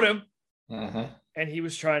without him, and he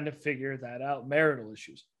was trying to figure that out, marital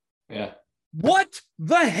issues. Yeah. What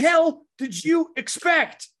the hell did you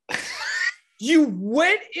expect? You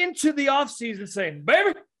went into the offseason saying,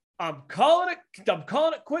 baby, I'm calling it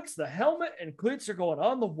quits. The helmet and cleats are going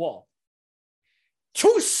on the wall.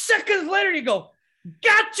 2 seconds later, you go,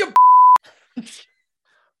 gotcha.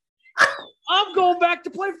 I'm going back to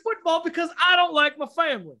play football because I don't like my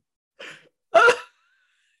family.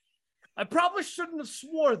 I probably shouldn't have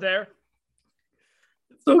swore there.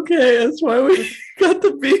 It's okay. That's why we got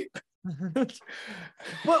the beep.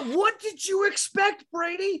 But what did you expect,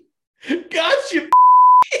 Brady? Gotcha.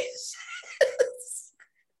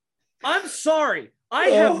 I'm sorry. I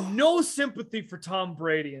have no sympathy for Tom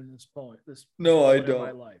Brady in this point. No, I point in my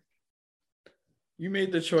don't. life. You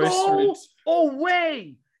made the choice. Go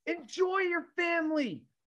away. Enjoy your family.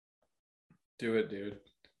 Do it, dude.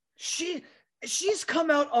 She's come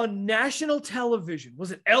out on national television.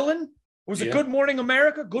 Was it Ellen? Was it Yeah. Good Morning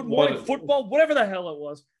America? Good Morning Football? Whatever the hell it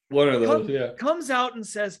was. One of those, Comes out and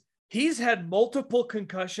says he's had multiple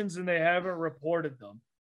concussions and they haven't reported them.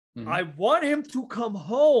 Mhm. I want him to come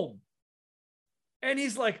home. And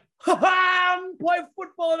he's like, I'm play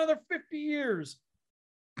football another 50 years.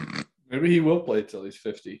 Maybe he will play till he's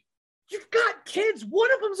 50. You've got kids.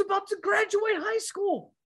 One of them's about to graduate high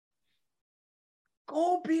school.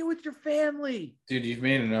 Go be with your family. Dude, you've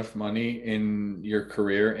made enough money in your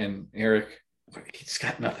career, and Eric, he's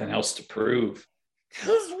got nothing else to prove.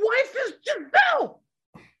 His wife is Giselle.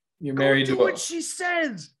 You're married to to what she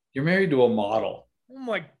says. You're married to a model. Oh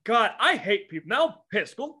my God. I hate people. Now I'm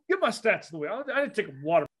pissed. Go get my stats of the way. I didn't take a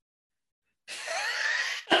water.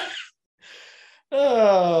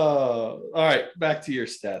 Oh, all right. Back to your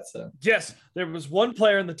stats then. Yes, there was one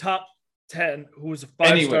player in the top 10 who was a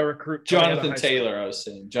five-star recruit. Jonathan Taylor, I was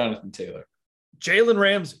saying. Jonathan Taylor. Jalen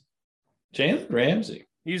Ramsey. Jalen Ramsey.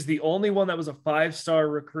 He's the only one that was a five-star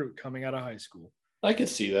recruit coming out of high school. I could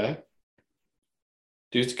see that.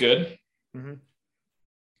 Dude's good. Mm-hmm.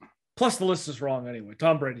 Plus, the list is wrong anyway.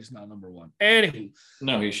 Tom Brady's not number one. Anywho.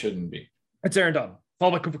 No, he shouldn't be. It's Aaron Donald.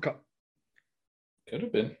 Followed by Cooper Kupp. Could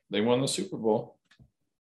have been. They won the Super Bowl.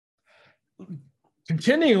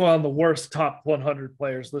 Continuing on the worst top 100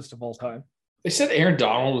 players list of all time. They said Aaron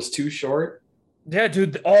Donald was too short. Yeah,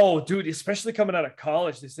 dude. Oh, dude, especially coming out of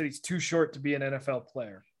college, they said he's too short to be an NFL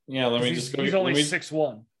player. Yeah, he's only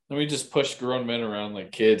 6'1". Let me just push grown men around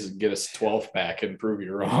like kids and get us 12 pack and prove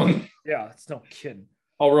you wrong. Yeah, it's no kidding.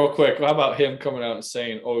 Oh, real quick. How about him coming out and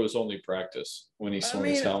saying, it was only practice when he swung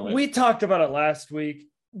his helmet? We talked about it last week.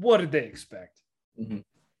 What did they expect? Mm-hmm.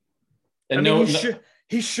 And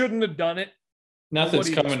he shouldn't have done it. Nothing's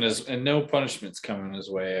coming and no punishment's coming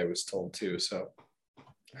his way, I was told too. So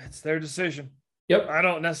it's their decision. Yep. I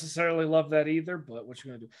don't necessarily love that either, but what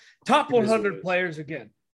you gonna do? Top 100 players again.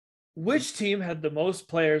 Which team had the most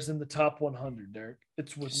players in the top 100, Derek?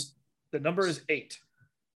 The number is 8.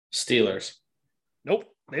 Steelers.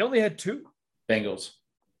 Nope. They only had 2. Bengals.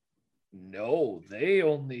 No, they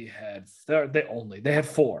only had they had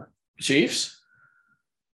 4. Chiefs?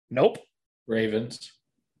 Nope. Ravens.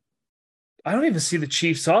 I don't even see the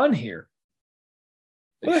Chiefs on here.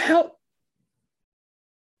 What the hell?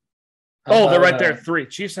 Oh, they're right there. 3.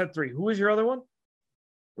 Chiefs had 3. Who was your other one?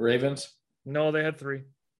 Ravens. No, they had 3.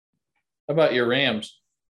 How about your Rams?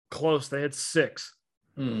 Close. They had 6.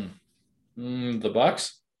 The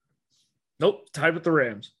Bucks? Nope. Tied with the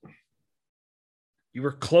Rams. You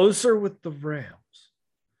were closer with the Rams.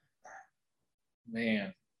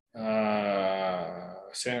 Man.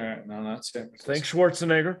 Not San Francisco. Think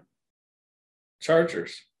Schwarzenegger.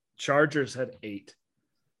 Chargers had 8.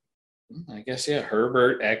 I guess, yeah.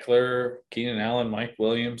 Herbert, Eckler, Keenan Allen, Mike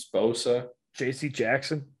Williams, Bosa. J.C.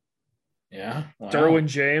 Jackson. Yeah. Wow. Derwin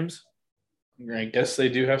James. I guess they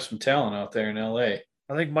do have some talent out there in L.A.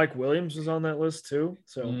 I think Mike Williams was on that list too.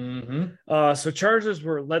 So, so Chargers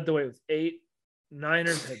were led the way with 8.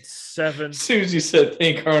 Niners had 7. As soon as you said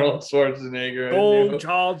think Arnold Schwarzenegger. Go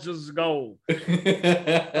Chargers, go.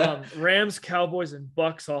 Rams, Cowboys, and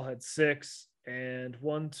Bucks all had 6. And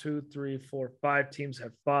 1, 2, 3, 4, 5 teams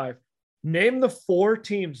have 5. Name the 4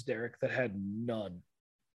 teams, Derek, that had none.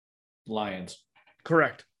 Lions.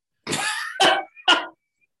 Correct.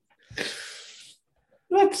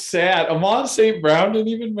 That's sad. Amon St. Brown didn't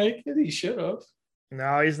even make it. He should have.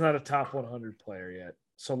 No, he's not a top 100 player yet.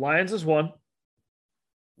 So Lions is 1.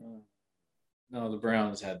 No, the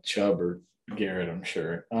Browns had Chubb or Garrett, I'm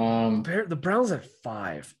sure. The Browns had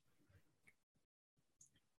 5.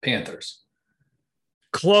 Panthers.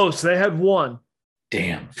 Close. They had 1.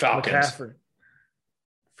 Damn. Falcons. McCaffrey.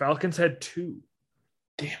 Falcons had 2.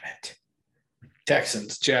 Damn it.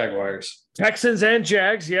 Texans. Jaguars. Texans and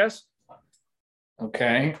Jags, yes.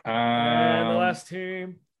 Okay. And the last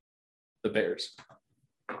team. The Bears.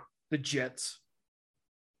 The Jets.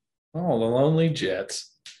 Oh, the lonely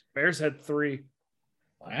Jets. Bears had 3.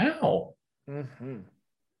 Wow. Mm-hmm.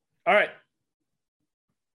 All right.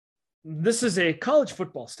 This is a college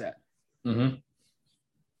football stat. Mm-hmm.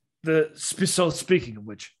 So speaking of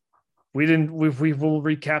which, we will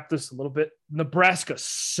recap this a little bit. Nebraska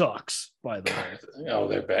sucks, by the way. Oh,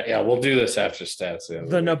 they're bad. Yeah, we'll do this after stats.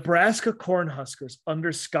 The Nebraska Cornhuskers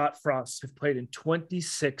under Scott Frost have played in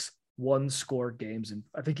 26 one-score games, and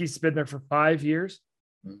I think he's been there for 5 years.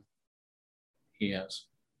 He has.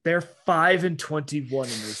 They're 5-21 in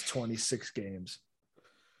those 26 games.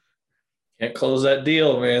 Can't close that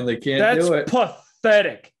deal, man. They can't That's do it.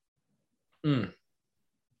 pathetic.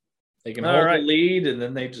 They can hold the lead, and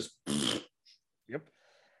then they just. Yep.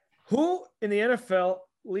 Who in the NFL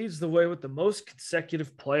leads the way with the most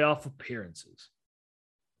consecutive playoff appearances?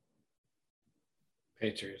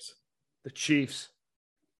 Patriots. The Chiefs.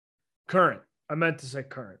 Current. I meant to say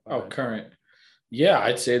current. Oh, current. Yeah,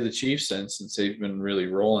 I'd say the Chiefs then, since they've been really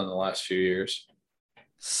rolling the last few years.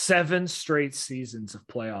 7 straight seasons of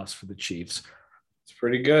playoffs for the Chiefs. It's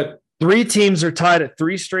pretty good. 3 teams are tied at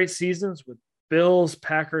 3 straight seasons with Bills,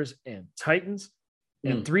 Packers, and Titans.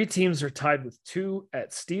 And 3 teams are tied with 2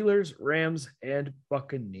 at Steelers, Rams, and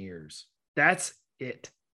Buccaneers. That's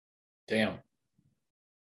it. Damn.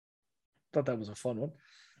 Thought that was a fun one.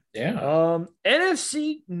 Yeah.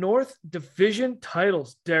 NFC North Division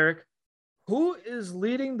titles, Derek. Who is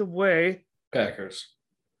leading the way? Packers.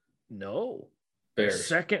 No. Bears.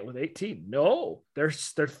 Second with 18. No. They're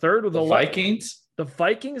third with 11. Vikings? The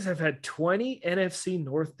Vikings have had 20 NFC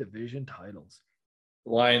North Division titles.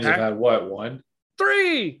 The Lions have had what, 1?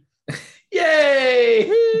 3. Yay!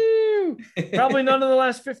 Woo! Probably none in the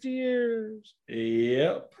last 50 years.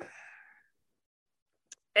 Yep.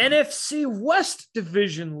 NFC West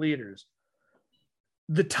Division leaders.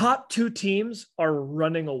 The top 2 teams are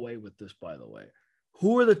running away with this, by the way.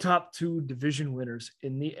 Who are the top 2 division winners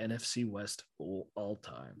in the NFC West all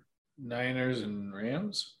time? Niners and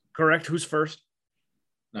Rams? Correct. Who's first?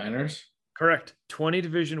 Niners. Correct. 20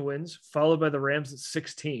 division wins, followed by the Rams at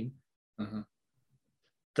 16. Uh-huh.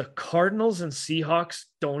 The Cardinals and Seahawks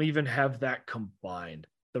don't even have that combined.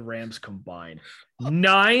 The Rams combined.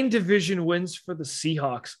 9 division wins for the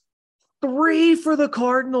Seahawks. 3 for the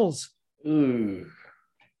Cardinals. Ooh.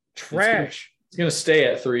 Trash. It's going to stay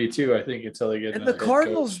at 3, too, I think, until they get And the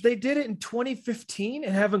Cardinals, they did it in 2015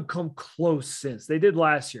 and haven't come close since. They did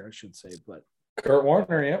last year, I should say. But Kurt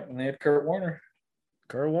Warner, yep. And they had Kurt Warner.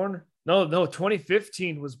 Kurt Warner? No,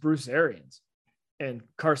 2015 was Bruce Arians and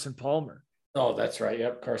Carson Palmer. Oh, that's right.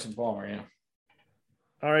 Yep, Carson Palmer, yeah.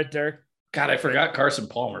 All right, Derek. God, I forgot Carson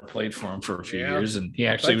Palmer played for him for a few years, and he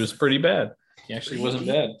actually was pretty bad. He actually wasn't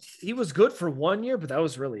bad. He was good for 1 year, but that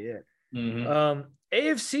was really it. Mm-hmm.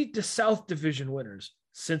 AFC to South Division winners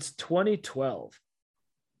since 2012.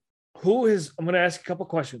 I'm going to ask a couple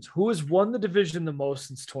questions. Who has won the division the most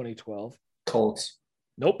since 2012? Colts.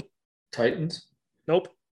 Nope. Titans. Nope.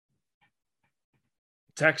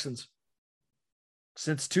 Texans.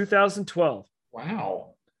 Since 2012.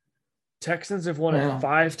 Wow. Texans have won it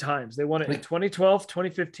 5 times. They won it in 2012,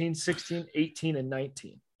 2015, 16, 18, and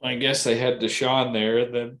 19. I guess they had Deshaun there,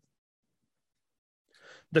 and then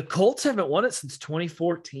the Colts haven't won it since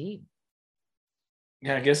 2014.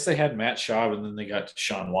 Yeah, I guess they had Matt Schaub, and then they got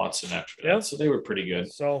Deshaun Watson after that. So they were pretty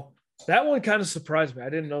good. So that one kind of surprised me. I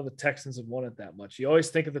didn't know the Texans had won it that much. You always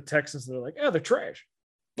think of the Texans, they're like, they're trash.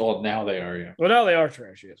 Well, now they are, yeah. Well, now they are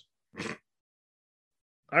trash, yes.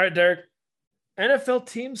 All right, Derek. NFL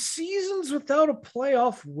team seasons without a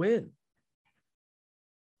playoff win.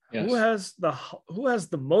 Yes. Who has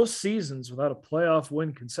the most seasons without a playoff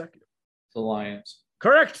win consecutive? The Lions.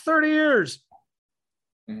 Correct. 30 years.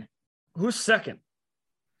 Mm. Who's second?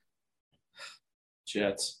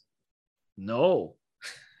 Jets. No.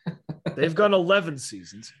 They've gone 11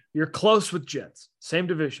 seasons. You're close with Jets. Same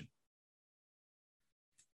division.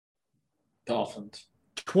 Dolphins.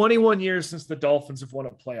 21 years since the Dolphins have won a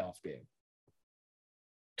playoff game.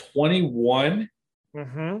 21?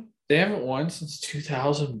 Mm-hmm. They haven't won since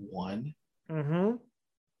 2001? Mm-hmm.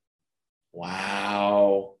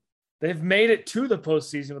 Wow. They've made it to the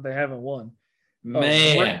postseason, but they haven't won.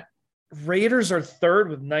 Man. Raiders are third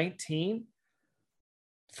with 19,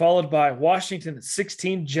 followed by Washington at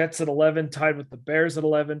 16, Jets at 11, tied with the Bears at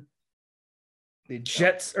 11. The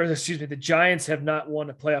Giants have not won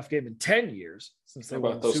a playoff game in 10 years since they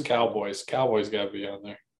won. How about those Cowboys? Cowboys got to be on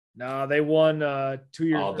there. No, they won 2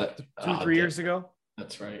 years, 3 years ago.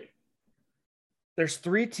 That's right. There's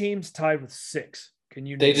 3 teams tied with 6.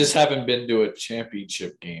 They just haven't been to a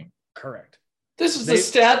championship game. Correct. This is the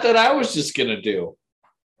stat that I was just gonna do.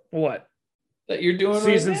 What? That you're doing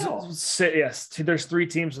seasons? Right now. Yes. There's 3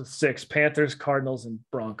 teams with 6: Panthers, Cardinals, and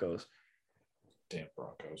Broncos. Damn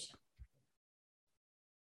Broncos.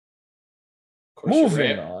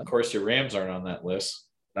 Moving on. Of course, your Rams aren't on that list.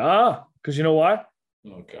 Because you know why?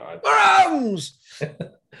 Oh God. Rams.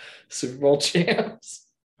 Super Bowl champs.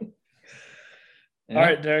 Yeah. All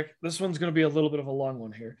right, Derek. This one's going to be a little bit of a long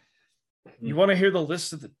one here. You want to hear the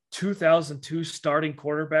list of the 2002 starting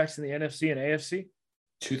quarterbacks in the NFC and AFC?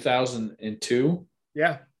 2002?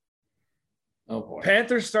 Yeah. Oh, boy.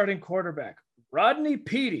 Panthers starting quarterback, Rodney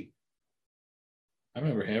Petey. I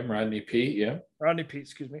remember him, Rodney Pete. Yeah, Rodney Pete,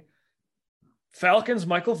 excuse me. Falcons,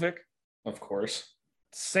 Michael Vick. of course.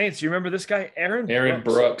 Saints, you remember this guy? Aaron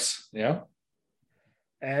Brooks. Yeah.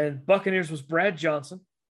 And Buccaneers was Brad Johnson.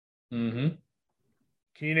 Mm-hmm.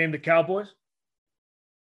 Can you name the Cowboys?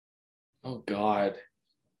 Oh God.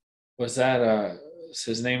 Was that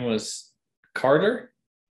his name was Carter?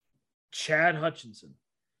 Chad Hutchinson.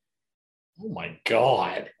 Oh my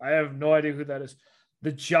God. I have no idea who that is.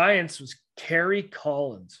 The Giants was Kerry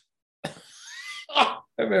Collins. I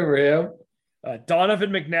remember him.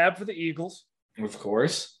 Donovan McNabb for the Eagles. Of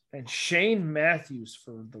course. And Shane Matthews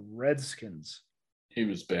for the Redskins. He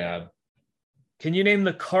was bad. Can you name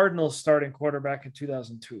the Cardinals starting quarterback in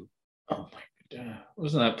 2002? Oh my God.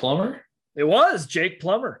 Wasn't that Plummer? It was Jake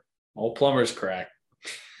Plummer. All Plummer's crack.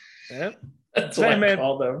 Yeah. That's what I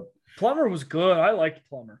called him. Plummer was good. I liked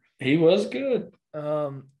Plummer. He was good.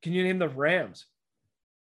 Can you name the Rams?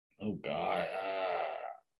 Oh God.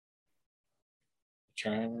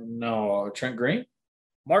 Trent Green?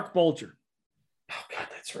 Mark Bulger. Oh God,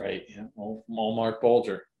 that's right. Yeah. All Mark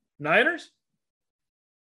Bulger. Niners?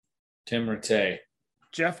 Tim Rattay.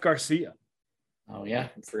 Jeff Garcia. Oh yeah,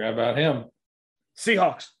 I forgot about him.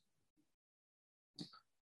 Seahawks.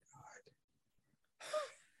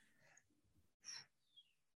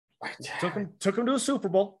 Took him to a Super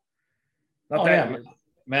Bowl. Not that year.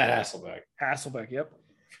 Matt Hasselbeck. Hasselbeck, yep.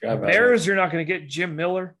 Bears, you're not going to get Jim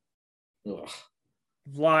Miller. Ugh.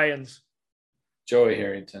 Lions. Joey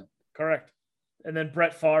Harrington. Correct. And then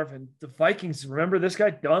Brett Favre and the Vikings. Remember this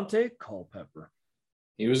guy, Dante Culpepper.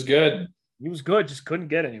 He was good. He was good, just couldn't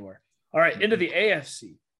get anywhere. All right, into the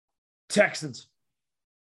AFC. Texans.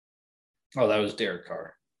 Oh, that was Derek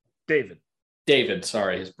Carr. David,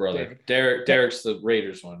 sorry, his brother. Derek's the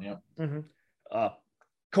Raiders one, yeah. Mm-hmm.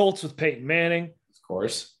 Colts with Peyton Manning. Of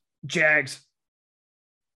course. Jags.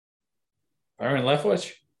 Byron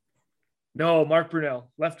Leftwich? No, Mark Brunell.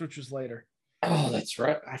 Leftwich was later. Oh, that's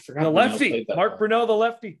right. I forgot. The lefty. Mark Brunell, the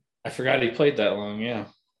lefty. I forgot he played that long, yeah.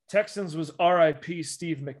 Texans was R.I.P.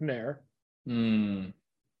 Steve McNair.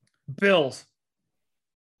 Bills.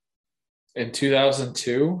 In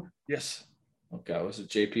 2002? Yes. Oh, God. Was it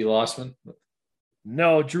J.P. Lossman?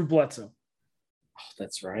 No, Drew Bledsoe. Oh,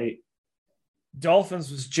 that's right.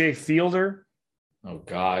 Dolphins was Jay Fielder. Oh,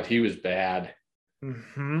 God. He was bad.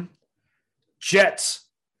 Mm-hmm. Jets.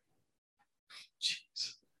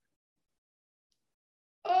 Jeez.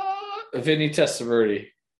 Vinny Testaverde.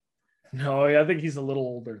 No, I think he's a little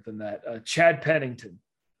older than that. Chad Pennington.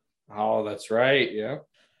 Oh, that's right. Yeah.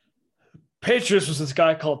 Patriots was this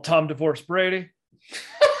guy called Tom Divorce Brady.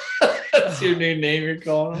 That's your new name you're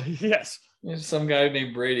calling him? Yes. There's some guy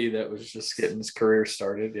named Brady that was just getting his career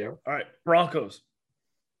started. Yeah. All right. Broncos.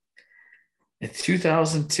 In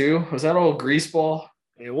 2002, was that old Greaseball?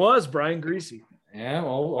 It was Brian Greasy. Yeah,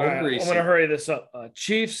 old I'm Greasy. going to hurry this up.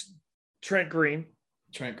 Chiefs, Trent Green.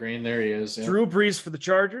 Trent Green, there he is. Yeah. Drew Brees for the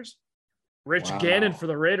Chargers. Rich Gannon for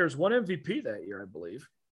the Raiders. Won MVP that year, I believe.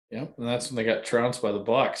 Yep, and that's when they got trounced by the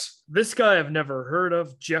Bucks. This guy I've never heard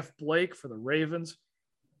of. Jeff Blake for the Ravens.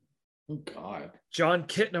 Oh God. John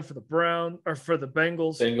Kitna for the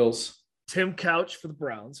Bengals. Tim Couch for the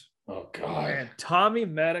Browns. Oh God. And Tommy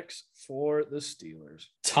Maddox for the Steelers.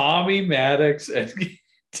 Tommy Maddox and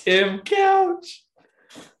Tim Couch.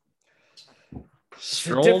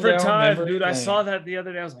 Different time, dude. I saw that the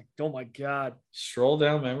other day. I was like, oh my God. Stroll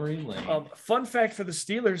down memory lane. Fun fact for the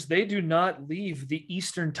Steelers, they do not leave the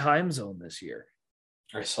Eastern time zone this year.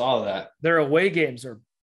 I saw that. Their away games are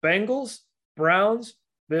Bengals, Browns,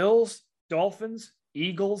 Bills, Dolphins,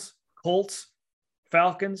 Eagles, Colts,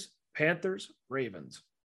 Falcons, Panthers, Ravens.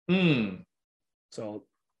 So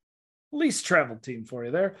least traveled team for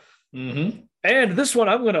you there. Mm-hmm. And this one,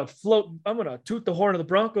 I'm going to toot the horn of the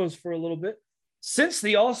Broncos for a little bit. Since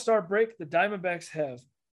the All-Star break, the Diamondbacks have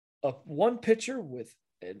one pitcher with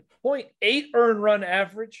a 0.8 earned run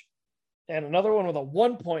average and another one with a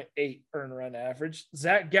 1.8 earned run average.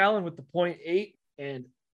 Zach Gallen with the 0.8 and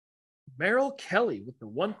Merrill Kelly with the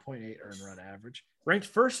 1.8 earned run average, ranked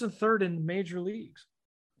first and third in the major leagues.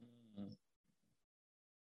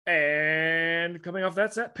 And coming off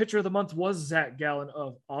that set, pitcher of the month was Zach Gallen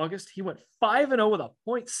of August. He went 5-0 with a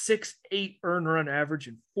 0.68 earned run average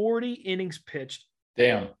in 40 innings pitched.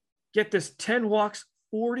 Damn. Get this, 10 walks,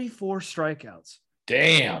 44 strikeouts.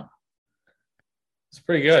 Damn. It's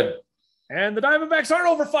pretty good. And the Diamondbacks aren't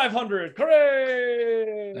over 500.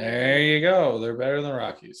 Hooray! There you go. They're better than the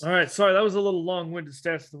Rockies. All right. Sorry, that was a little long-winded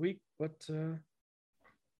stats of the week, but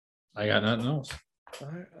I got nothing else.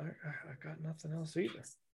 I got nothing else either.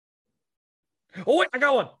 Oh, wait, I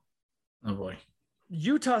got one. Oh, boy.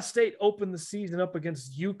 Utah State opened the season up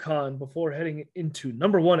against UConn before heading into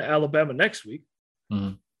number 1 Alabama next week.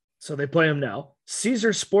 Mm. So they play them now.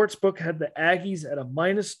 Caesar Sportsbook had the Aggies at a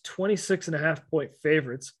minus 26.5 point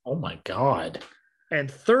favorites. Oh my God. And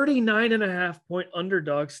 39.5 point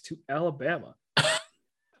underdogs to Alabama.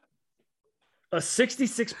 A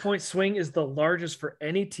 66 point swing is the largest for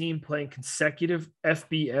any team playing consecutive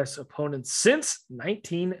FBS opponents since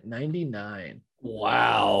 1999.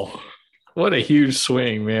 Wow. What a huge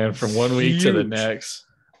swing, man, from one week to the next.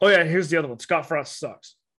 Oh, yeah. Here's the other one. Scott Frost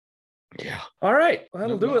sucks. Yeah. All right.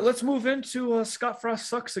 That'll do it. Let's move into Scott Frost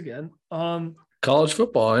sucks again. College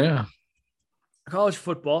football, yeah. College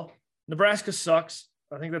football. Nebraska sucks.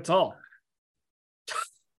 I think that's all.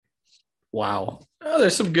 Wow. Oh,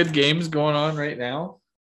 there's some good games going on right now.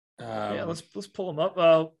 Yeah, let's pull them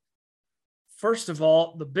up. First of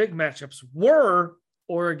all, the big matchups were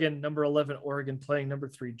Oregon, number 11, Oregon playing number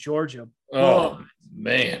 3, Georgia. Oh,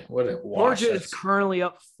 man. What a wash. Georgia is currently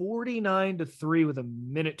up 49-3 with a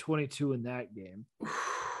minute 22 in that game.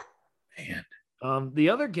 Man. The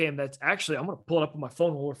other game that's actually, I'm going to pull it up on my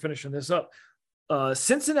phone while we're finishing this up.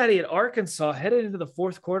 Cincinnati at Arkansas headed into the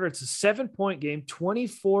fourth quarter. It's a 7-point game,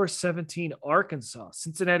 24-17 Arkansas.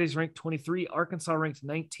 Cincinnati's ranked 23, Arkansas ranked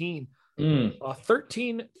 19.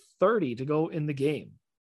 13-30 to go in the game.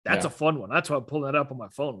 That's a fun one. That's why I'm pulling that up on my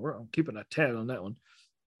phone. I'm keeping a tab on that one.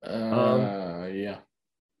 Yeah.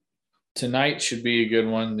 Tonight should be a good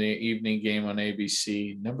one. The evening game on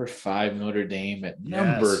ABC. Number 5 Notre Dame at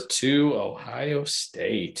number 2 Ohio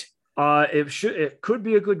State. It could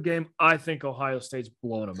be a good game. I think Ohio State's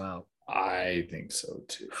blowing them out. I think so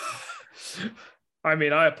too. I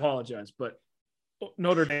mean, I apologize, but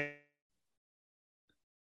Notre Dame.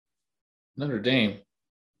 Notre Dame.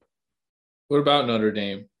 What about Notre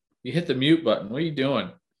Dame? You hit the mute button. What are you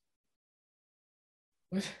doing?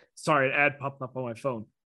 What? Sorry, an ad popped up on my phone.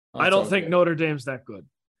 I don't think Notre Dame's that good.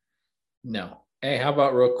 No. Hey, how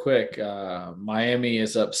about real quick? Miami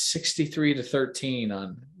is up 63-13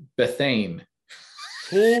 on Bethune.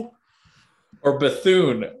 Who? Or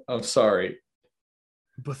Bethune. I'm sorry.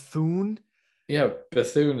 Bethune? Yeah,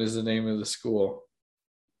 Bethune is the name of the school.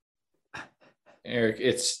 Eric,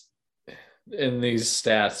 it's and these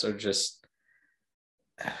stats are just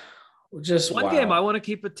one wow. game I want to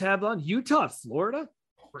keep a tab on. Utah, Florida.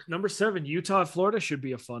 Number 7, Utah, Florida should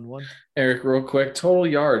be a fun one. Eric, real quick, total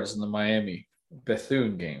yards in the Miami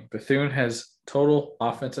Bethune game. Bethune has total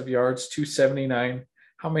offensive yards 279.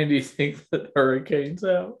 How many do you think the Hurricanes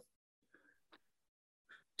have?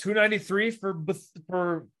 293 for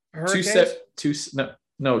Hurricanes?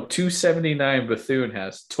 279 Bethune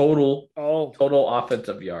has total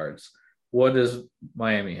offensive yards. What does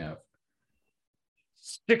Miami have?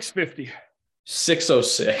 650.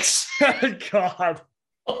 606. God.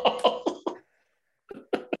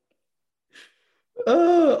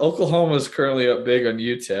 Oklahoma is currently up big on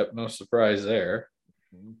UTEP. No surprise there.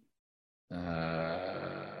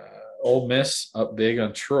 Ole Miss up big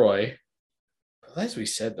on Troy. But as we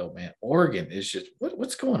said, though, man, Oregon is just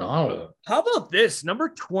what's going on with them? How about this? Number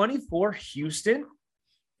 24, Houston,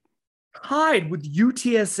 tied with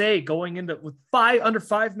UTSA going into with under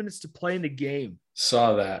 5 minutes to play in the game.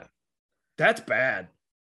 Saw that. That's bad.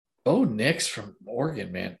 Oh, Nix from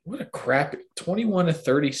Oregon, man. What a crap.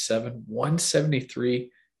 21-37,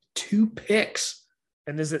 173, 2 picks.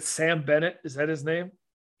 And is it Sam Bennett? Is that his name?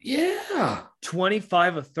 Yeah.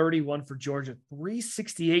 25 of 31 for Georgia,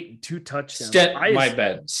 368 and 2 touchdowns. My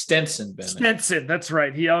bad. Stenson Bennett. Stenson, that's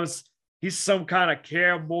right. He's some kind of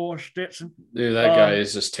cowboy Stetson. Dude, that guy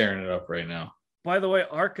is just tearing it up right now. By the way,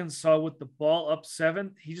 Arkansas with the ball up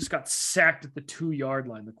 7, he just got sacked at the 2-yard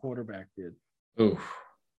line. The quarterback did. Oof.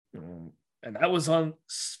 And that was on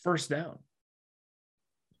first down.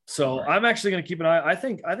 So I'm actually going to keep an eye. I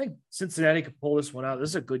think Cincinnati could pull this one out. This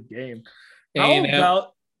is a good game. How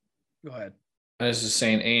about? Go ahead. I was just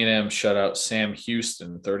saying A&M shut out Sam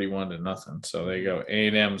Houston 31-0. So there you go.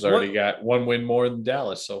 A&M's already got one win more than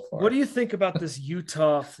Dallas so far. What do you think about this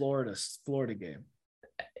Utah Florida game?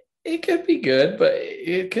 It could be good, but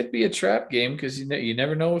it could be a trap game because you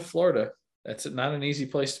never know with Florida. That's not an easy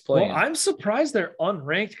place to play. Well, I'm surprised they're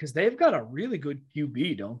unranked because they've got a really good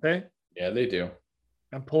QB, don't they? Yeah, they do.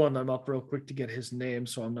 I'm pulling them up real quick to get his name,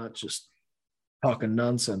 so I'm not just talking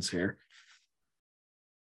nonsense here.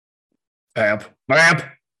 Bam. But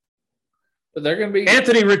they're going to be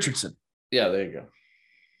Anthony Richardson. Yeah, there you go.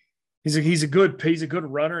 He's a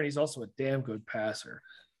good runner, and he's also a damn good passer.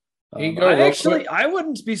 I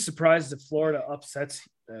wouldn't be surprised if Florida upsets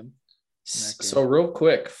them. So real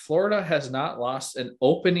quick, Florida has not lost an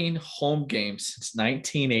opening home game since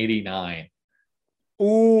 1989.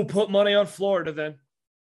 Ooh, put money on Florida then.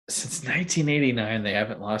 Since 1989, they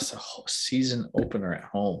haven't lost a whole season opener at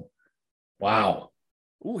home. Wow.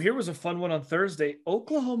 Ooh, here was a fun one on Thursday.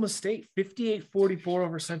 Oklahoma State 58-44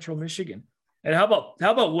 over Central Michigan. And how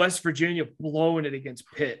about West Virginia blowing it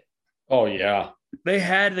against Pitt? Oh, yeah. They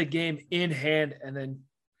had the game in hand, and then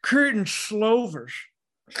Curtin Slovers,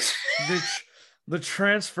 the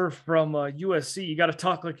transfer from USC. You got to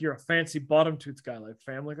talk like you're a fancy bottom tooth guy, like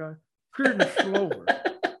Family Guy. Curtin Slovers.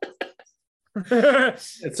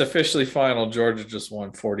 It's officially final. Georgia just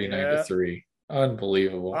won 49-3.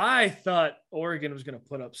 Unbelievable. I thought Oregon was going to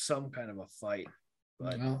put up some kind of a fight,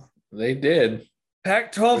 but well, they did.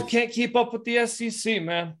 Pac-12 can't keep up with the SEC,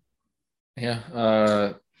 man.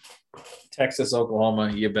 Yeah. Texas,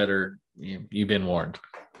 Oklahoma, you've been warned.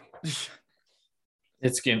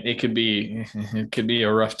 It could be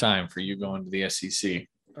a rough time for you going to the SEC.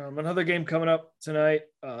 Another game coming up tonight.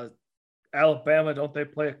 Alabama, don't they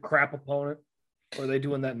play a crap opponent? Or are they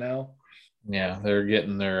doing that now? Yeah, they're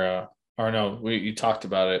getting their you talked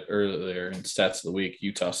about it earlier in Stats of the Week,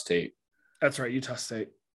 Utah State. That's right, Utah State.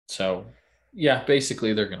 So, yeah,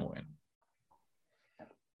 basically they're going to win.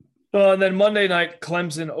 And then Monday night,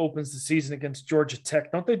 Clemson opens the season against Georgia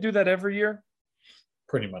Tech. Don't they do that every year?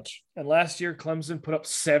 Pretty much. And last year, Clemson put up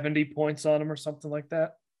 70 points on them or something like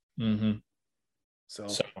that. Mm-hmm. So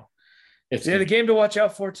the game to watch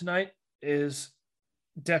out for tonight is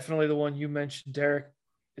definitely the one you mentioned, Derek.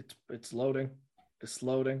 It's loading. It's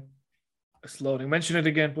loading. It's loading. Mention it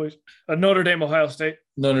again, please. Notre Dame, Ohio State.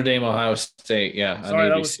 Notre Dame, Ohio State. Yeah. Sorry,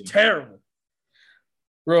 that was terrible.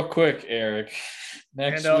 Real quick, Eric.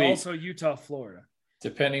 Next week. Also Utah, Florida.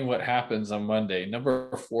 Depending what happens on Monday,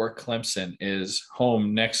 number 4 Clemson is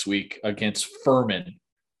home next week against Furman.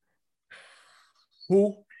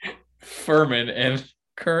 Who? Furman. And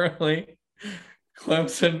currently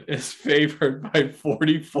Clemson is favored by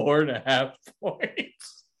 44.5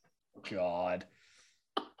 points. God.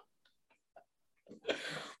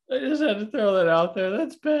 I just had to throw that out there.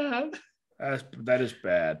 That's bad. That is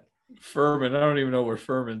bad. Furman. I don't even know where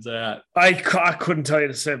Furman's at. I couldn't tell you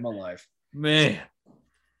to save my life. Man.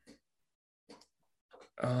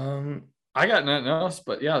 I got nothing else,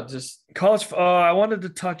 but yeah, just college. I wanted to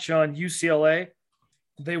touch on UCLA.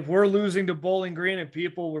 They were losing to Bowling Green, and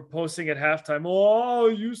people were posting at halftime, "Oh,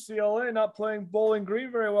 UCLA not playing Bowling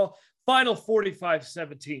Green very well." Final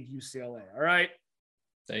 45-17 UCLA. All right.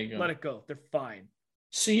 There you go. Let it go. They're fine.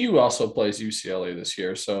 CU also plays UCLA this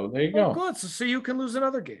year, so there you go. Good. So CU can lose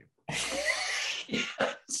another game.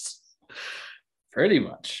 Yes. Pretty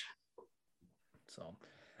much. So,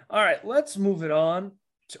 all right, let's move it on.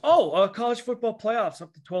 College football playoffs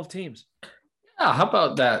up to 12 teams. Yeah, how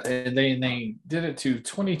about that? They did it to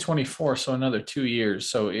 2024, so another 2 years.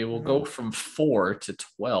 So it will go from 4 to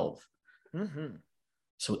 12. Mm-hmm.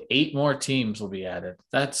 So 8 more teams will be added.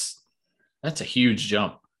 That's a huge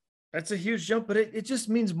jump. That's a huge jump, but it just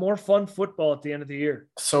means more fun football at the end of the year.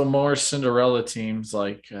 So more Cinderella teams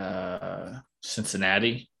like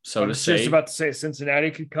Cincinnati, I was just about to say Cincinnati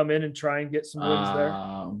could come in and try and get some wins there.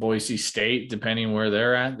 Boise State, depending where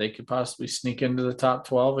they're at, they could possibly sneak into the top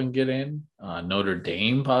 12 and get in. Notre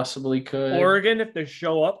Dame possibly could. Oregon, if they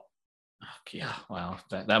show up. Yeah, well,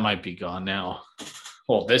 that might be gone now.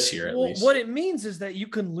 Well, this year at least. What it means is that you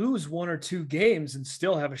can lose 1 or 2 games and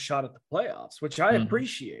still have a shot at the playoffs, which I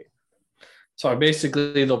appreciate. So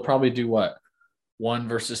basically, they'll probably do what? 1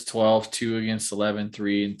 versus 12, 2 against 11,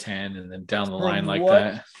 3 and 10, and then down the line like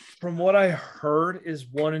that. From what I heard is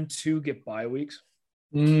 1 and 2 get bye weeks.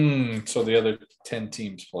 So the other 10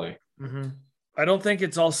 teams play. Mm-hmm. I don't think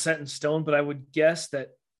it's all set in stone, but I would guess that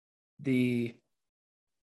the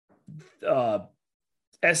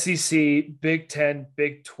SEC, Big 10,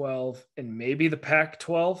 Big 12, and maybe the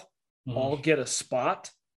Pac-12 all get a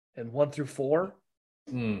spot, and 1 through 4.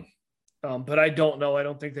 But I don't know. I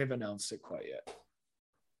don't think they've announced it quite yet.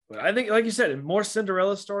 But I think, like you said, in more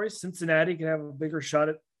Cinderella stories, Cincinnati can have a bigger shot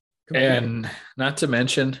at competing. And not to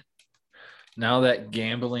mention, now that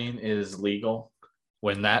gambling is legal,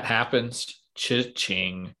 when that happens,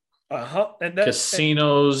 cha-ching.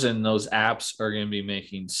 Casinos and those apps are going to be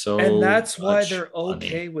making so much. And that's why they're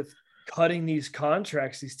okay money. with cutting these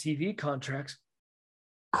contracts, these TV contracts.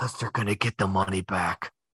 Because they're going to get the money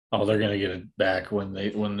back. Oh, they're gonna get it back when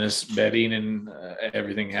this betting and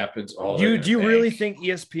everything happens. Do you really think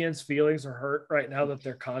ESPN's feelings are hurt right now that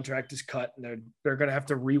their contract is cut and they're gonna have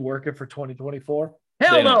to rework it for 2024?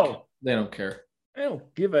 Hell no, they don't care. They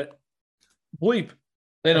don't give it bleep.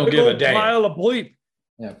 They don't give a damn. Pile of bleep.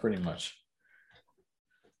 Yeah, pretty much.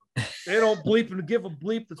 They don't bleep and give a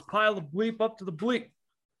bleep. That's pile of bleep up to the bleep.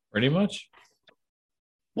 Pretty much.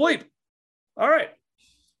 Bleep. All right.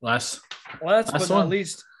 Last Last but not one.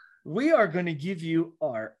 least, we are going to give you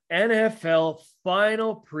our NFL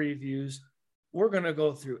final previews. We're going to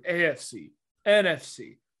go through AFC,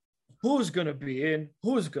 NFC, who's going to be in,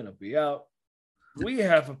 who's going to be out. We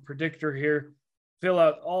have a predictor here. Fill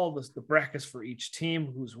out all the brackets for each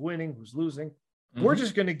team, who's winning, who's losing. Mm-hmm. We're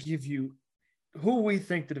just going to give you who we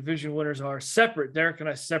think the division winners are separate. Derek and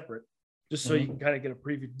I separate, just so you can kind of get a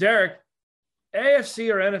preview. Derek,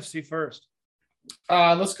 AFC or NFC first?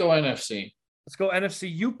 Let's go NFC. Let's go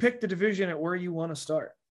NFC. You pick the division at where you want to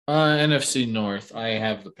start. NFC North. I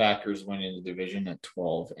have the Packers winning the division at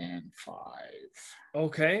 12-5.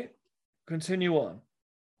 Okay. Continue on.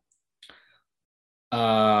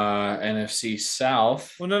 NFC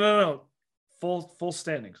South. Well, no. Full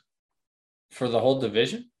standings. For the whole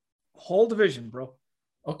division? Whole division, bro.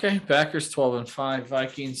 Okay. Packers 12-5,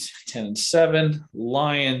 Vikings 10-7,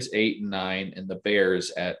 Lions 8-9, and the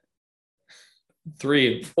Bears at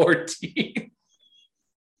 3-14.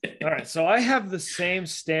 All right. So I have the same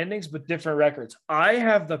standings, but different records. I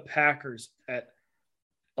have the Packers at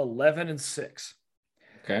 11-6.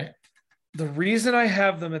 Okay. The reason I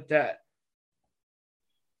have them at that,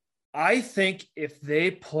 I think if they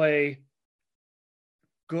play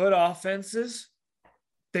good offenses,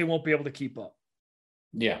 they won't be able to keep up.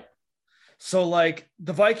 Yeah. So, like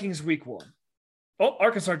the Vikings week 1. Oh,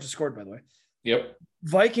 Arkansas just scored, by the way. Yep.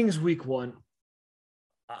 Vikings week 1.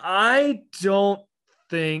 I don't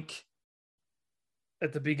think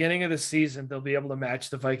at the beginning of the season they'll be able to match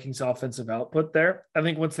the Vikings offensive output there. I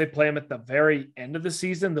think once they play them at the very end of the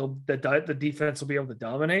season, the defense will be able to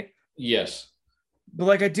dominate. Yes. But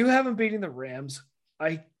like I do have them beating the Rams.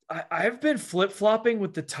 I've been flip-flopping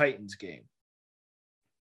with the Titans game.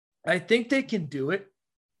 I think they can do it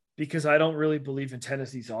because I don't really believe in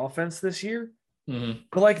Tennessee's offense this year. Mm-hmm.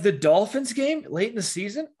 But like the Dolphins game late in the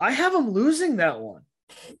season, I have them losing that one.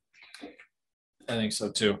 I think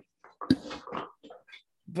so too.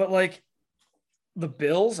 But like the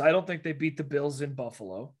Bills, I don't think they beat the Bills in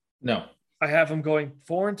Buffalo. No. I have them going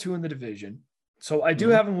 4-2 in the division. So I do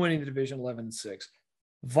have them winning the division 11-6.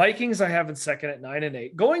 Vikings, I have in second at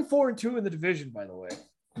 9-8. Going 4-2 in the division, by the way.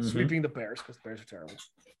 Sweeping the Bears because the Bears are terrible.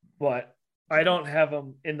 But I don't have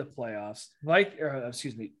them in the playoffs. I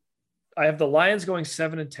have the Lions going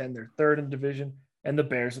 7-10. They're third in the division. And the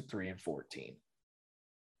Bears at 3-14.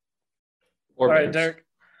 All right, Derek.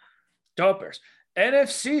 Go Bears.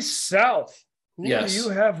 NFC South. Who do you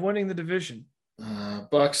have winning the division?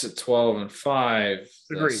 Bucks at 12-5.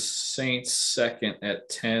 Agreed. The Saints second at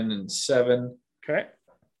 10-7. Okay.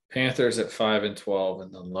 Panthers at 5-12,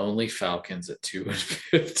 and the Lonely Falcons at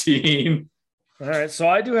 2-15. All right. So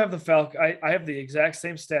I do have the Falcons. I have the exact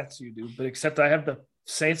same stats you do, but except I have the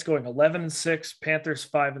Saints going 11-6, Panthers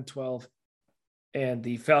 5-12, and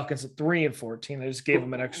the Falcons at 3-14. I just gave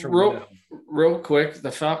them an extra real quick.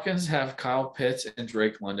 The Falcons have Kyle Pitts and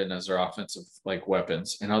Drake London as their offensive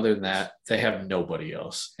weapons, and other than that, they have nobody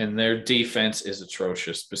else. And their defense is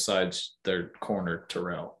atrocious. Besides their corner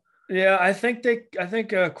Terrell. Yeah, I think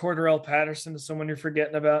Cordarrelle Patterson is someone you're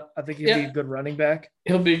forgetting about. I think he'd be a good running back.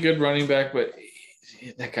 He'll be a good running back, but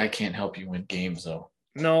that guy can't help you win games, though.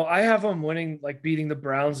 No, I have him winning, like beating the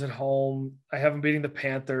Browns at home. I have him beating the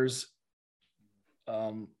Panthers.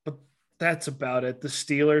 But that's about it. The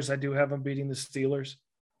Steelers, I do have them beating the Steelers.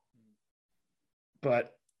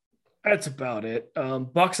 But that's about it.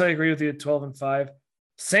 Bucks, I agree with you at 12-5.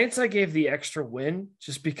 Saints, I gave the extra win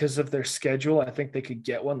just because of their schedule. I think they could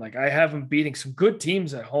get one. Like I have them beating some good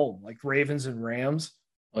teams at home, like Ravens and Rams.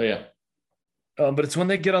 Oh, yeah. But it's when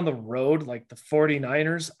they get on the road, like the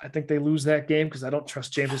 49ers, I think they lose that game because I don't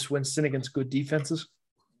trust Jameis Winston against good defenses.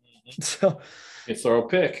 So you throw a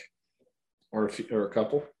pick or a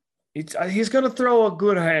couple. He's going to throw a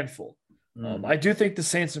good handful. I do think the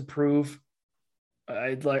Saints improve.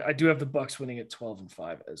 I do have the Bucks winning at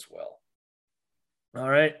 12-5 as well. All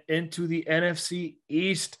right, into the NFC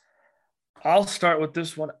East. I'll start with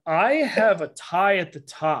this one. I have a tie at the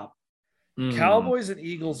top. Cowboys and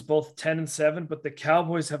Eagles both 10-7, but the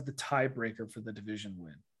Cowboys have the tiebreaker for the division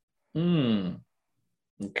win.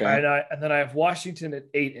 Okay. And then I have Washington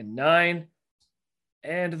at 8-9,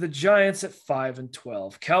 and the Giants at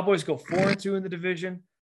 5-12. Cowboys go 4-2 in the division.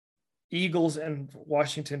 Eagles and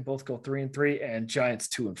Washington both go 3-3, and Giants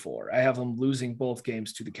 2-4. I have them losing both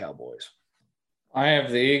games to the Cowboys. I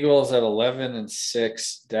have the Eagles at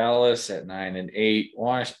 11-6, Dallas at 9-8,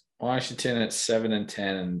 Washington at 7-10,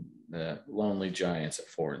 and the Lonely Giants at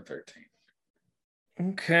 4-13.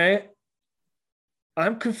 Okay.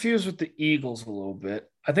 I'm confused with the Eagles a little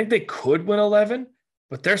bit. I think they could win 11,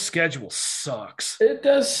 but their schedule sucks. It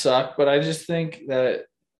does suck, but I just think that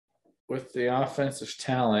with the offensive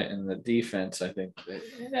talent and the defense, I think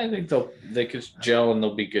they could gel and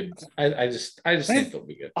they'll be good. I just think they'll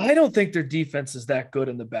be good. I don't think their defense is that good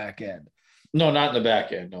in the back end. No, not in the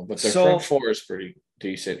back end, no, but their front four is pretty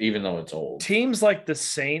decent, even though it's old. Teams like the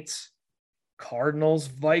Saints, Cardinals,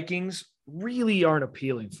 Vikings really aren't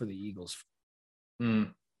appealing for the Eagles.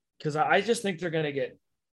 Because I just think they're going to get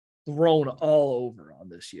thrown all over on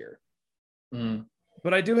this year.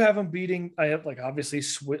 But I do have them beating. I have obviously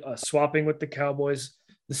swapping with the Cowboys.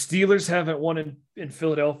 The Steelers haven't won in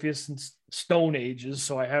Philadelphia since Stone Ages,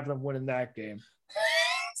 so I have them winning that game.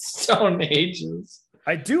 Stone Ages.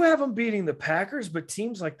 I do have them beating the Packers, but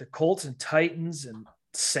teams like the Colts and Titans and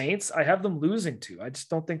Saints, I have them losing to. I just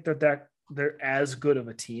don't think they're as good of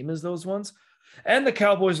a team as those ones. And the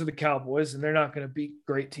Cowboys are the Cowboys, and they're not going to beat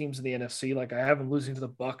great teams in the NFC. Like I have them losing to the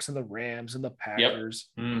Bucks and the Rams and the Packers.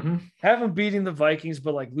 Yep. Have them beating the Vikings,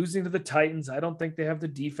 but losing to the Titans, I don't think they have the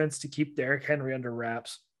defense to keep Derrick Henry under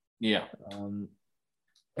wraps. Yeah. And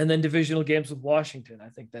then divisional games with Washington. I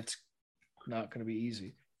think that's not going to be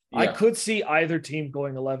easy. Yeah. I could see either team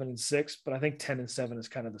going 11-6, but I think 10-7 is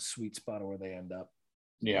kind of the sweet spot of where they end up.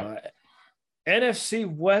 Yeah. NFC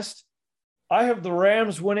West, I have the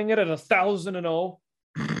Rams winning it at 1,000-0.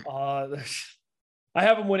 I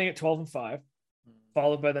have them winning at 12-5,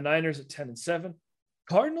 followed by the Niners at 10-7.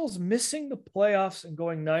 Cardinals missing the playoffs and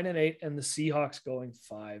going 9-8, and the Seahawks going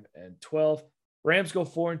 5-12. Rams go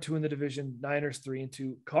 4-2 in the division. Niners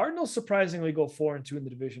 3-2. Cardinals surprisingly go 4-2 in the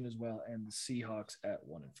division as well, and the Seahawks at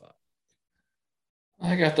 1-5.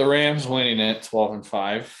 I got the Rams winning at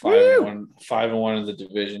 12-5, 5-1 in the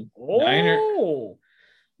division.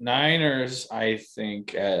 Niners, I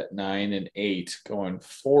think at 9-8, going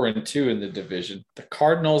 4-2 in the division. The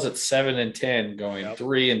Cardinals at 7-10, going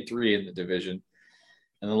 3-3 in the division,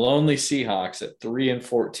 and the lonely Seahawks at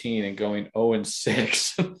 3-14 and going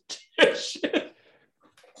 0-6.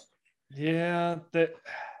 Yeah,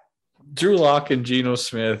 Drew Lock and Geno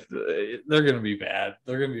Smith, they're going to be bad.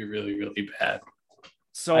 They're going to be really, really bad.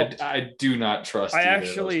 So I do not trust. I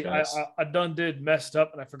actually, I done did messed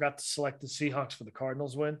up, and I forgot to select the Seahawks for the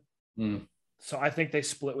Cardinals win. So I think they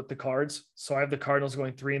split with the Cards. So I have the Cardinals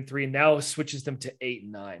going 3-3. Now switches them to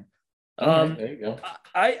 8-9. There you go.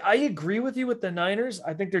 I agree with you with the Niners.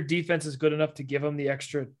 I think their defense is good enough to give them the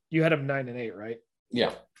extra. You had them 9-8, right?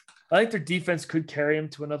 Yeah. I think their defense could carry them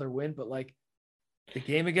to another win, but the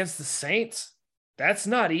game against the Saints, that's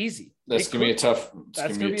not easy. That's going to be a tough.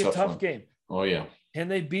 That's going to be a tough game. Oh yeah. Can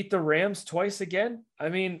they beat the Rams twice again? I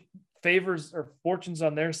mean, favors or fortunes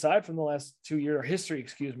on their side from the last 2 year or history,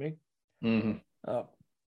 excuse me.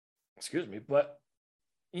 Excuse me, but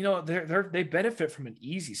they benefit from an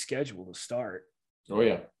easy schedule to start. Oh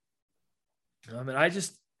yeah. And I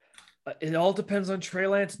just it all depends on Trey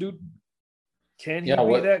Lance, dude. Can he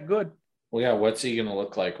be that good? Well, yeah. What's he going to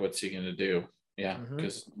look like? What's he going to do? Yeah,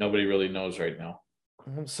 because nobody really knows right now.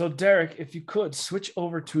 So, Derek, if you could switch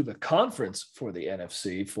over to the conference for the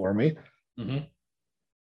NFC for me.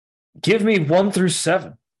 Give me 1 through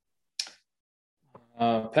 7.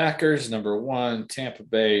 Packers, number 1. Tampa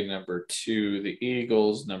Bay, number 2. The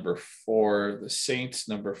Eagles, number 4. The Saints,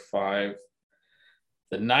 number 5.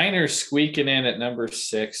 The Niners squeaking in at number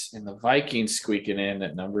 6. And the Vikings squeaking in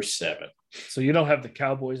at number 7. So you don't have the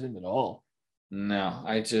Cowboys in at all? No,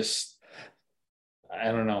 I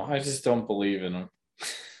don't know. I just don't believe in them.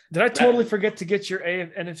 Did I totally forget to get your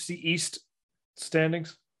NFC East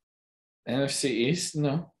standings? NFC East?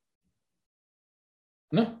 No.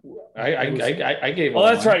 I gave. Oh,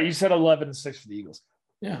 that's right. You said 11-6 for the Eagles.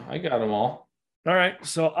 Yeah, I got them all. All right.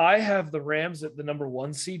 So I have the Rams at the number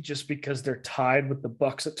 1 seed just because they're tied with the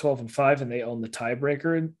Bucks at 12-5 and they own the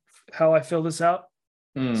tiebreaker in how I fill this out.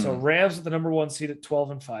 So Rams at the number 1 seed at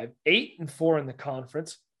 12-5, 8-4 in the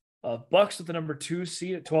conference. Bucks at the number 2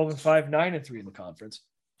 seed at 12-5, 9-3 in the conference.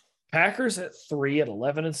 Packers at 3 at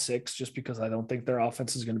 11-6, just because I don't think their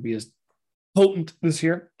offense is going to be as potent this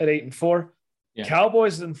year at 8-4. Yeah.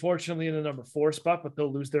 Cowboys, unfortunately, in the number 4 spot, but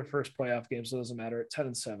they'll lose their first playoff game, so it doesn't matter, at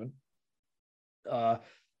 10-7.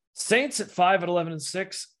 Saints at 5 at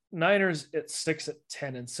 11-6, Niners at 6 at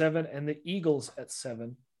 10-7, and the Eagles at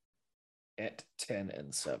 7 at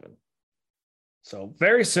 10-7. So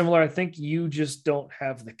very similar. I think you just don't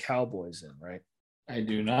have the Cowboys in, right? I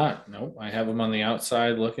do not. Nope. I have them on the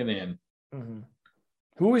outside looking in.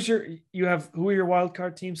 Who are your wild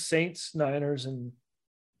card teams? Saints, Niners, and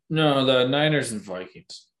no, the Niners and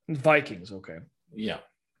Vikings. Vikings, okay. Yeah.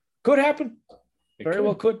 Could happen. Very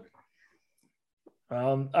well could.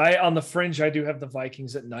 On the fringe, I do have the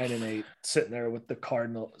Vikings at 9-8, sitting there with the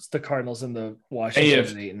Cardinals and the Washington at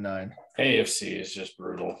 8-9. AFC is just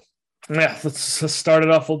brutal. Yeah, let's start it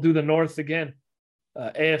off. We'll do the North again.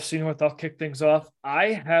 AFC North, I'll kick things off. I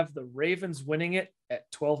have the Ravens winning it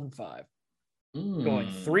at 12-5, going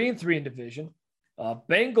 3-3 in division.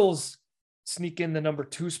 Bengals sneak in the number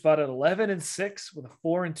 2 spot at 11-6 with a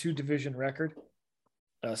 4-2 division record.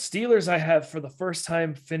 Steelers, I have for the first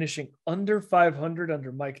time finishing under 500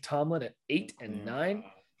 under Mike Tomlin at 8-9.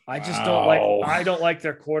 I just don't like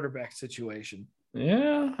their quarterback situation.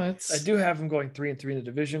 Yeah, I do have them going 3-3 in the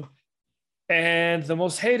division. And the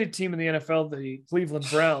most hated team in the NFL, the Cleveland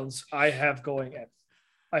Browns, I have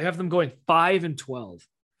them going 5-12.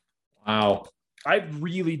 Wow. I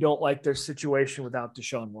really don't like their situation without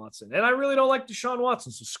Deshaun Watson. And I really don't like Deshaun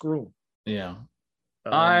Watson, so screw him. Yeah.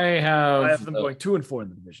 I have them going 2-4 in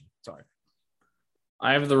the division. Sorry.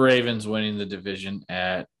 I have the Ravens winning the division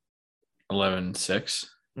at 11-6.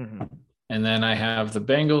 Mm-hmm. And then I have the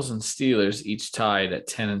Bengals and Steelers each tied at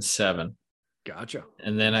 10-7. Gotcha.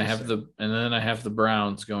 And then I have the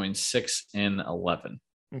Browns going 6-11.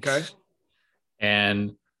 Okay.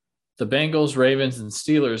 And the Bengals, Ravens, and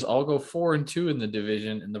Steelers all go 4-2 in the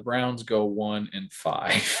division, and the Browns go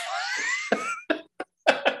 1-5.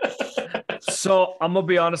 So I'm gonna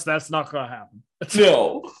be honest, that's not gonna happen.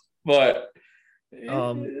 No, but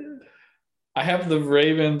I have the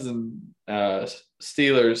Ravens and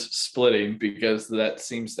Steelers splitting because that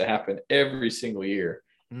seems to happen every single year.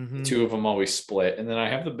 Mm-hmm. The two of them always split, and then I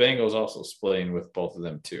have the Bengals also splitting with both of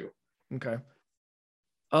them too. Okay.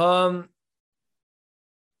 I'm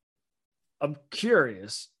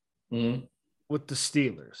curious with the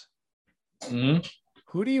Steelers. Mm-hmm.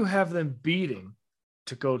 Who do you have them beating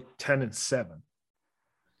to go 10-7?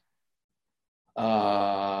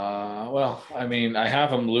 Well, I mean, I have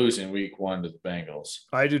them losing week 1 to the Bengals.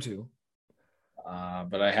 I do too.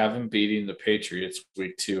 But I have them beating the Patriots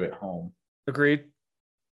week 2 at home. Agreed.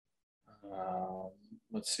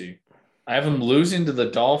 Let's see. I have them losing to the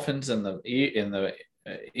Dolphins and the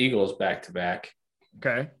Eagles back to back.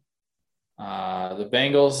 Okay. The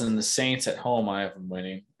Bengals and the Saints at home, I have them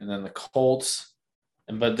winning, and then the Colts.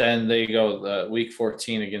 But then they go week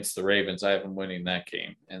 14 against the Ravens. I have them winning that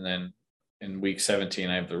game, and then in week 17,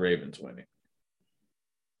 I have the Ravens winning.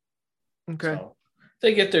 Okay. So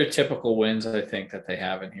they get their typical wins, I think, that they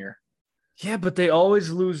have in here. Yeah, but they always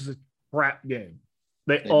lose the crap game.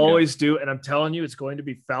 They always do. And I'm telling you, it's going to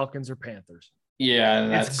be Falcons or Panthers. Yeah,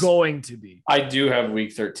 and it's going to be. I do have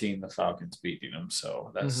week 13, the Falcons beating them.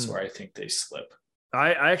 So that's where I think they slip.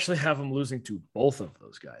 I actually have them losing to both of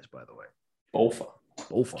those guys, by the way. Bofa.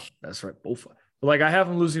 That's right. Bofa. But like I have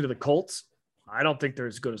them losing to the Colts. I don't think they're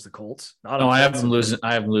as good as the Colts. I have them losing.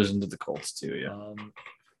 I have them losing to the Colts too. Yeah.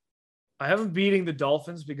 I have them beating the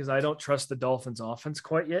Dolphins because I don't trust the Dolphins offense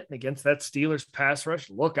quite yet. And against that Steelers pass rush,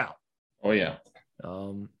 look out. Oh yeah.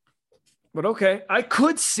 But okay, I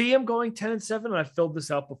could see them going 10-7, and I filled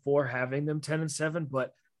this out before having them 10-7,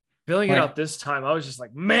 but filling it out this time, I was just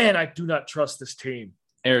like, man, I do not trust this team.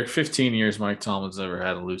 Eric, 15 years Mike Tomlin's never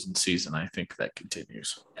had a losing season. I think that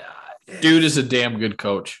continues. Dude is a damn good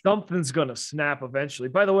coach. Something's going to snap eventually.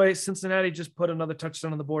 By the way, Cincinnati just put another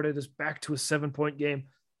touchdown on the board. It is back to a 7-point game,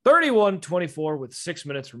 31-24 with 6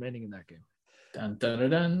 minutes remaining in that game. Dun, dun, dun,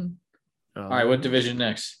 dun. All right, what division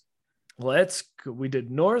next? We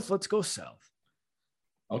did North. Let's go South.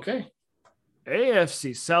 Okay.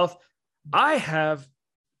 AFC South. I have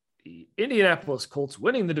the Indianapolis Colts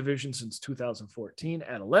winning the division since 2014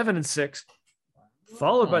 at 11-6,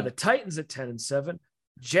 followed by the Titans at 10-7,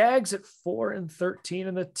 Jags at 4-13,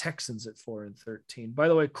 and the Texans at 4-13. By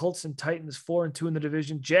the way, Colts and Titans 4-2 in the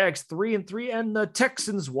division, Jags 3-3, and the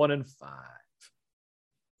Texans 1-5.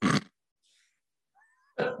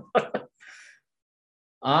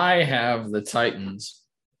 I have the Titans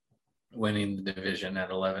winning the division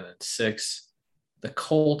at 11-6, the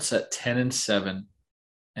Colts at 10-7,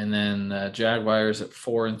 and then the Jaguars at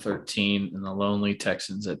 4-13, and the lonely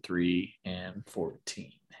Texans at 3-14.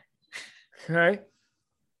 Okay.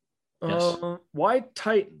 Yes. Why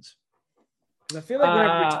Titans? Because I feel like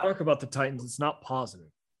whenever we talk about the Titans, it's not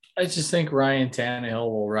positive. I just think Ryan Tannehill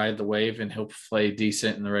will ride the wave and he'll play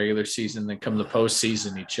decent in the regular season. Then come the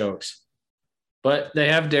postseason, he chokes. But they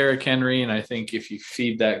have Derrick Henry, and I think if you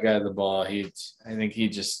feed that guy the ball, I think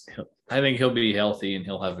he'll be healthy and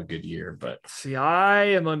he'll have a good year. But see, I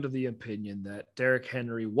am under the opinion that Derrick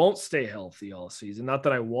Henry won't stay healthy all season. Not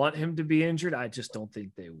that I want him to be injured. I just don't think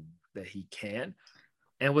that he can.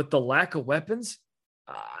 And with the lack of weapons,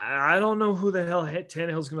 I don't know who the hell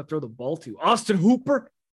Tannehill's going to throw the ball to. Austin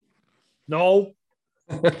Hooper? No.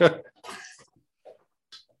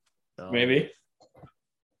 Maybe.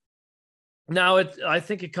 Now, I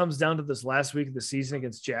think it comes down to this last week of the season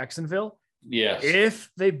against Jacksonville. Yes. If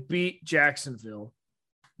they beat Jacksonville,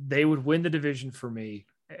 they would win the division for me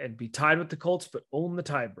and be tied with the Colts, but own the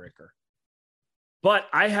tiebreaker. But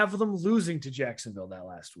I have them losing to Jacksonville that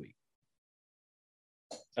last week.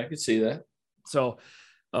 I could see that. So,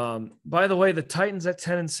 by the way, the Titans at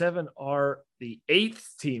 10-7 are the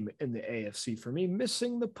 8th team in the AFC for me,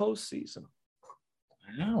 missing the postseason.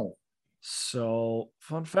 Wow. So,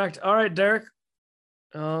 fun fact. All right, Derek.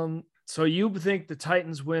 So you think the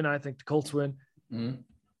Titans win? I think the Colts win. Mm-hmm.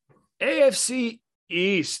 AFC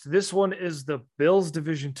East. This one is the Bills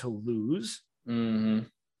division to lose. Mm-hmm.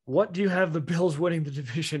 What do you have the Bills winning the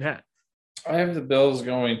division at? I have the Bills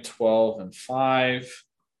going 12-5.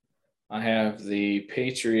 I have the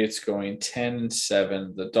Patriots going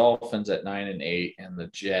 10-7, the Dolphins at 9-8, and the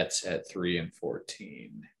Jets at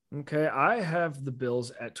 3-14. Okay, I have the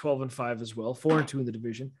Bills at 12-5 as well, 4-2 in the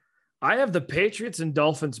division. I have the Patriots and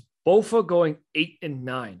Dolphins both going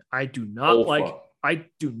 8-9. I do not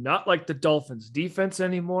like the Dolphins defense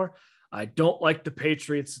anymore. I don't like the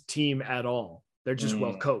Patriots team at all. They're just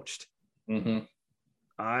well coached. Mm-hmm.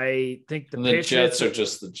 I think the Jets are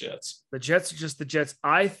just the Jets. The Jets are just the Jets.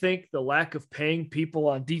 I think the lack of paying people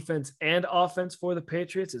on defense and offense for the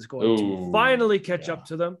Patriots is going to finally catch up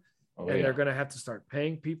to them. They're going to have to start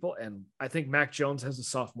paying people. And I think Mac Jones has a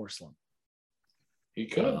sophomore slump. He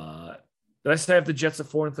could. Did I say I have the Jets at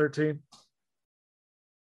 4-13?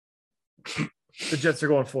 The Jets are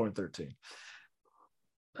going 4-13.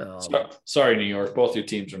 Sorry, New York. Both your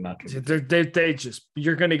teams are not.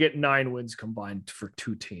 You're going to get 9 wins combined for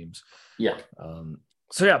 2 teams. Yeah.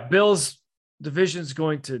 Bills division's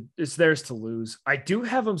it's theirs to lose. I do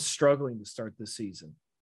have them struggling to start this season.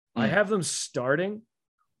 I have them starting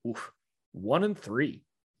 1-3.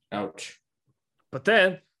 Ouch. But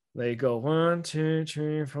then they go 1, 2,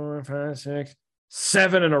 3, 4, 5, 6,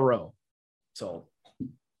 7 in a row. So.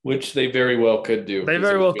 Which they very well could do. They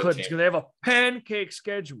very well could, because they have a pancake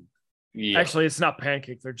schedule. Yeah. Actually, it's not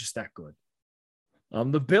pancake. They're just that good.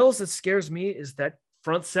 The Bills, that scares me is that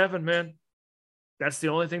front 7, man. That's the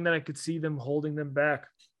only thing that I could see them holding them back.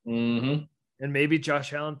 Mm-hmm. And maybe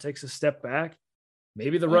Josh Allen takes a step back.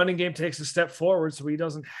 Maybe the running game takes a step forward so he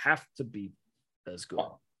doesn't have to be as good.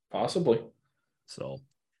 Possibly. So,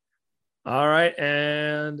 all right.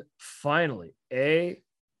 And finally,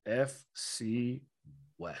 AFC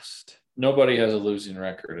West. Nobody has a losing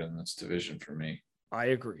record in this division for me. I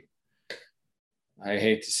agree. I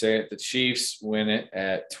hate to say it. The Chiefs win it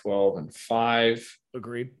at 12-5.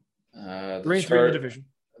 Agreed. 3-3 in the division.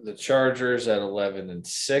 The Chargers at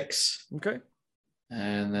 11-6. Okay.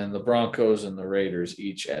 And then the Broncos and the Raiders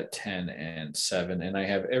each at 10-7. And I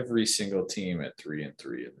have every single team at 3-3 in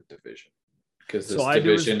the division, because this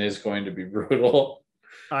division is going to be brutal.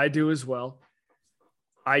 I do as well.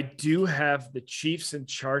 I do have the Chiefs and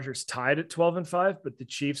Chargers tied at 12-5, but the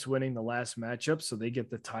Chiefs winning the last matchup, so they get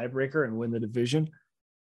the tiebreaker and win the division.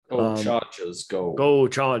 Chargers go. Go,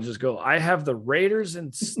 Chargers go. I have the Raiders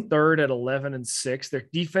in third at 11-6. Their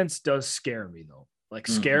defense does scare me, though.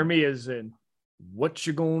 Scare me as in what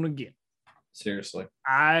you're going to get. Seriously.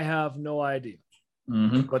 I have no idea.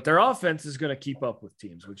 Mm-hmm. But their offense is going to keep up with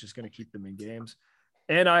teams, which is going to keep them in games.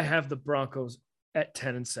 And I have the Broncos at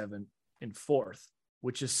 10-7 in fourth,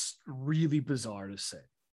 which is really bizarre to say.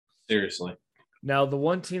 Seriously. Now, the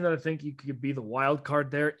one team that I think you could be the wild card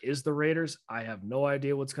there is the Raiders. I have no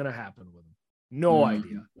idea what's going to happen with them. No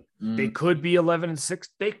idea. They could be 11-6.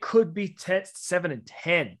 They could be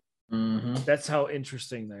 7-10. Mm-hmm. That's how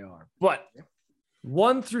interesting they are. But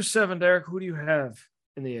 1 through 7, Derek, who do you have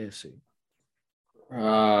in the AFC?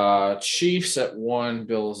 Chiefs at 1,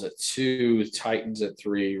 Bills at 2, Titans at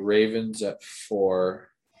 3, Ravens at 4,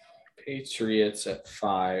 Patriots at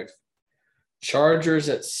 5, Chargers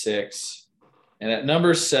at 6, and at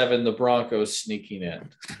number 7, the Broncos sneaking in.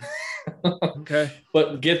 Okay.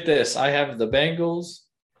 But get this, I have the Bengals,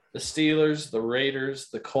 the Steelers, the Raiders,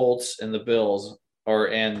 the Colts, and the Bills,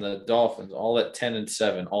 and the Dolphins, all at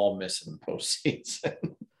 10-7, all missing the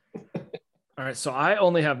postseason. All right, so I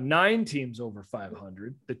only have 9 teams over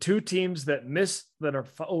 500. The 2 teams that are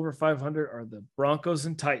over 500 are the Broncos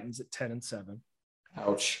and Titans at 10-7.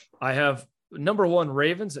 Ouch. I have number 1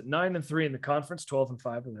 Ravens at 9-3 in the conference,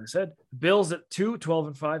 12-5, as I said. Bills at 2,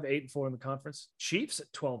 12-5, 8-4 in the conference. Chiefs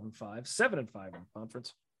at 12-5, 7-5 in the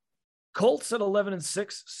conference. Colts at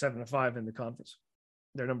 11-6, 7-5 in the conference.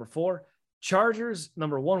 They're number 4. Chargers,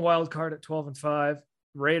 number 1 wild card at 12-5.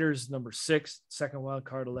 Raiders, number 6, second wild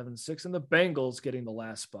card, 11-6, and the Bengals getting the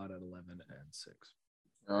last spot at 11-6.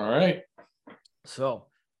 All right. So,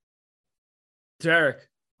 Derek,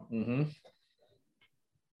 mm-hmm.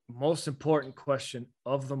 most important question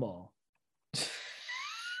of them all.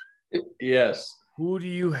 Yes. Who do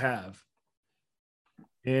you have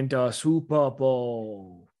in the Super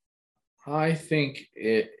Bowl? I think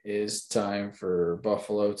it is time for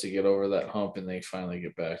Buffalo to get over that hump and they finally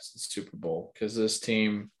get back to the Super Bowl because this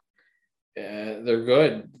team, they're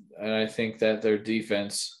good. And I think that their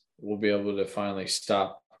defense will be able to finally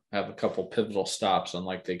have a couple pivotal stops,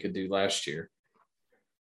 unlike they could do last year.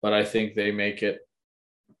 But I think they make it.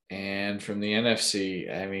 And from the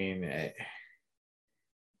NFC, I mean,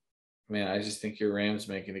 man, I just think your Rams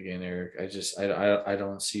make it again, Eric. I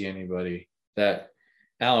don't see anybody that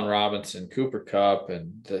Allen Robinson, Cooper Kupp,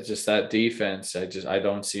 and just that defense. I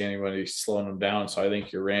don't see anybody slowing them down. So I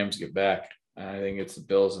think your Rams get back. I think it's the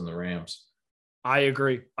Bills and the Rams. I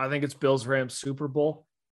agree. I think it's Bills Rams Super Bowl.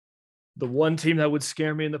 The one team that would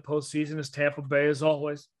scare me in the postseason is Tampa Bay, as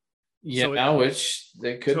always. Yeah, which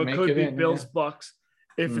they could so make it could it be in, Bills yeah. Bucks.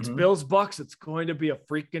 If it's Bills Bucks, it's going to be a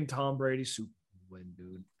freaking Tom Brady Super Bowl win,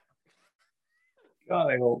 dude.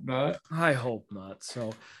 God, I hope not. I hope not.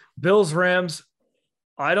 So Bills Rams.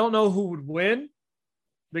 I don't know who would win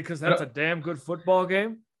because that's a damn good football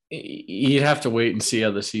game. You'd have to wait and see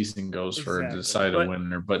how the season goes for to decide a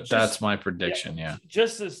winner, but that's my prediction. Yeah.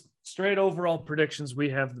 Just as straight overall predictions, we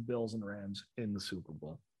have the Bills and Rams in the Super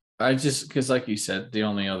Bowl. Because like you said, the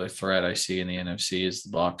only other threat I see in the NFC is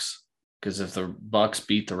the Bucks. Because if the Bucks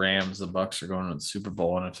beat the Rams, the Bucks are going to the Super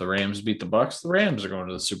Bowl, and if the Rams beat the Bucks, the Rams are going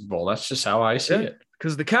to the Super Bowl. That's just how I see it.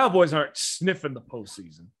 Because the Cowboys aren't sniffing the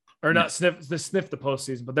postseason, or not sniff the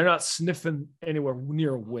postseason, but they're not sniffing anywhere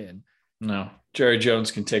near a win. No, Jerry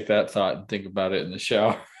Jones can take that thought and think about it in the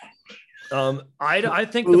shower. I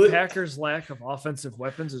think the Packers' lack of offensive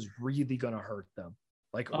weapons is really going to hurt them.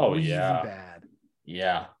 Really bad.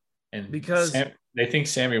 Yeah. And because they think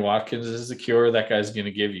Sammy Watkins is the cure. That guy's going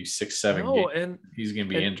to give you 6-7 games. And he's going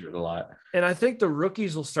to be injured a lot. And I think the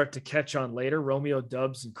rookies will start to catch on later, Romeo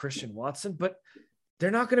Doubs and Christian Watson, but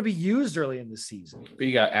they're not going to be used early in the season. But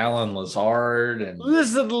you got Alan Lazard and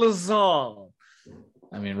Lazard.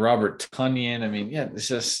 I mean, Robert Tonyan. I mean, yeah, it's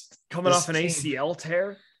just coming off an ACL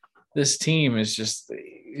tear. This team is just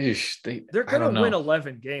they're going to win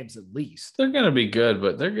 11 games at least. They're going to be good,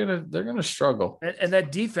 but they're going to struggle. And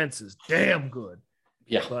that defense is damn good.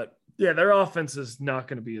 Yeah. But yeah, their offense is not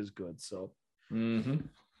going to be as good. So, all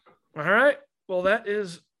right. Well, that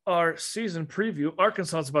is our season preview.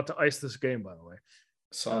 Arkansas is about to ice this game, by the way.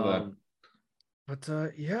 Saw that.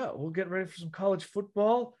 But yeah, we'll get ready for some college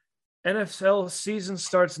football. NFL season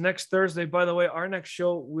starts next Thursday. By the way, our next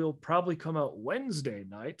show will probably come out Wednesday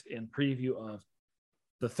night in preview of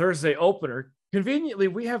the Thursday opener. Conveniently,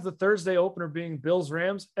 we have the Thursday opener being Bills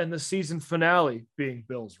Rams and the season finale being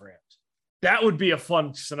Bills Rams. That would be a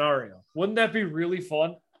fun scenario. Wouldn't that be really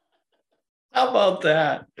fun? How about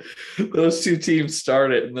that? Those two teams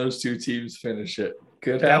start it and those two teams finish it.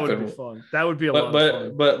 Could happen. That would be fun. That would be a lot of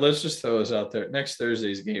fun. But let's just throw this out there. Next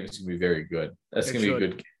Thursday's game is going to be very good. That's going to be a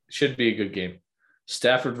good. Should be a good game.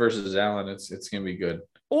 Stafford versus Allen. It's going to be good.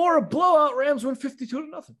 Or a blowout. Rams win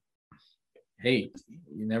 52-0. Hey,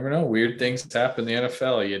 you never know. Weird things happen in the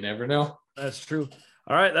NFL. You never know. That's true.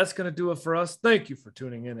 All right, that's going to do it for us. Thank you for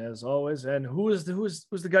tuning in as always. And who's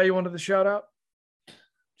the guy you wanted to shout out?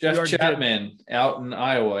 Jeff Chapman out in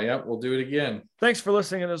Iowa. Yep, we'll do it again. Thanks for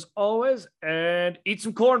listening as always. And eat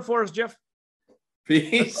some corn for us, Jeff.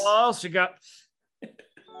 Peace. That's all else you got.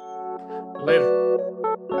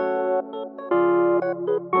 Later.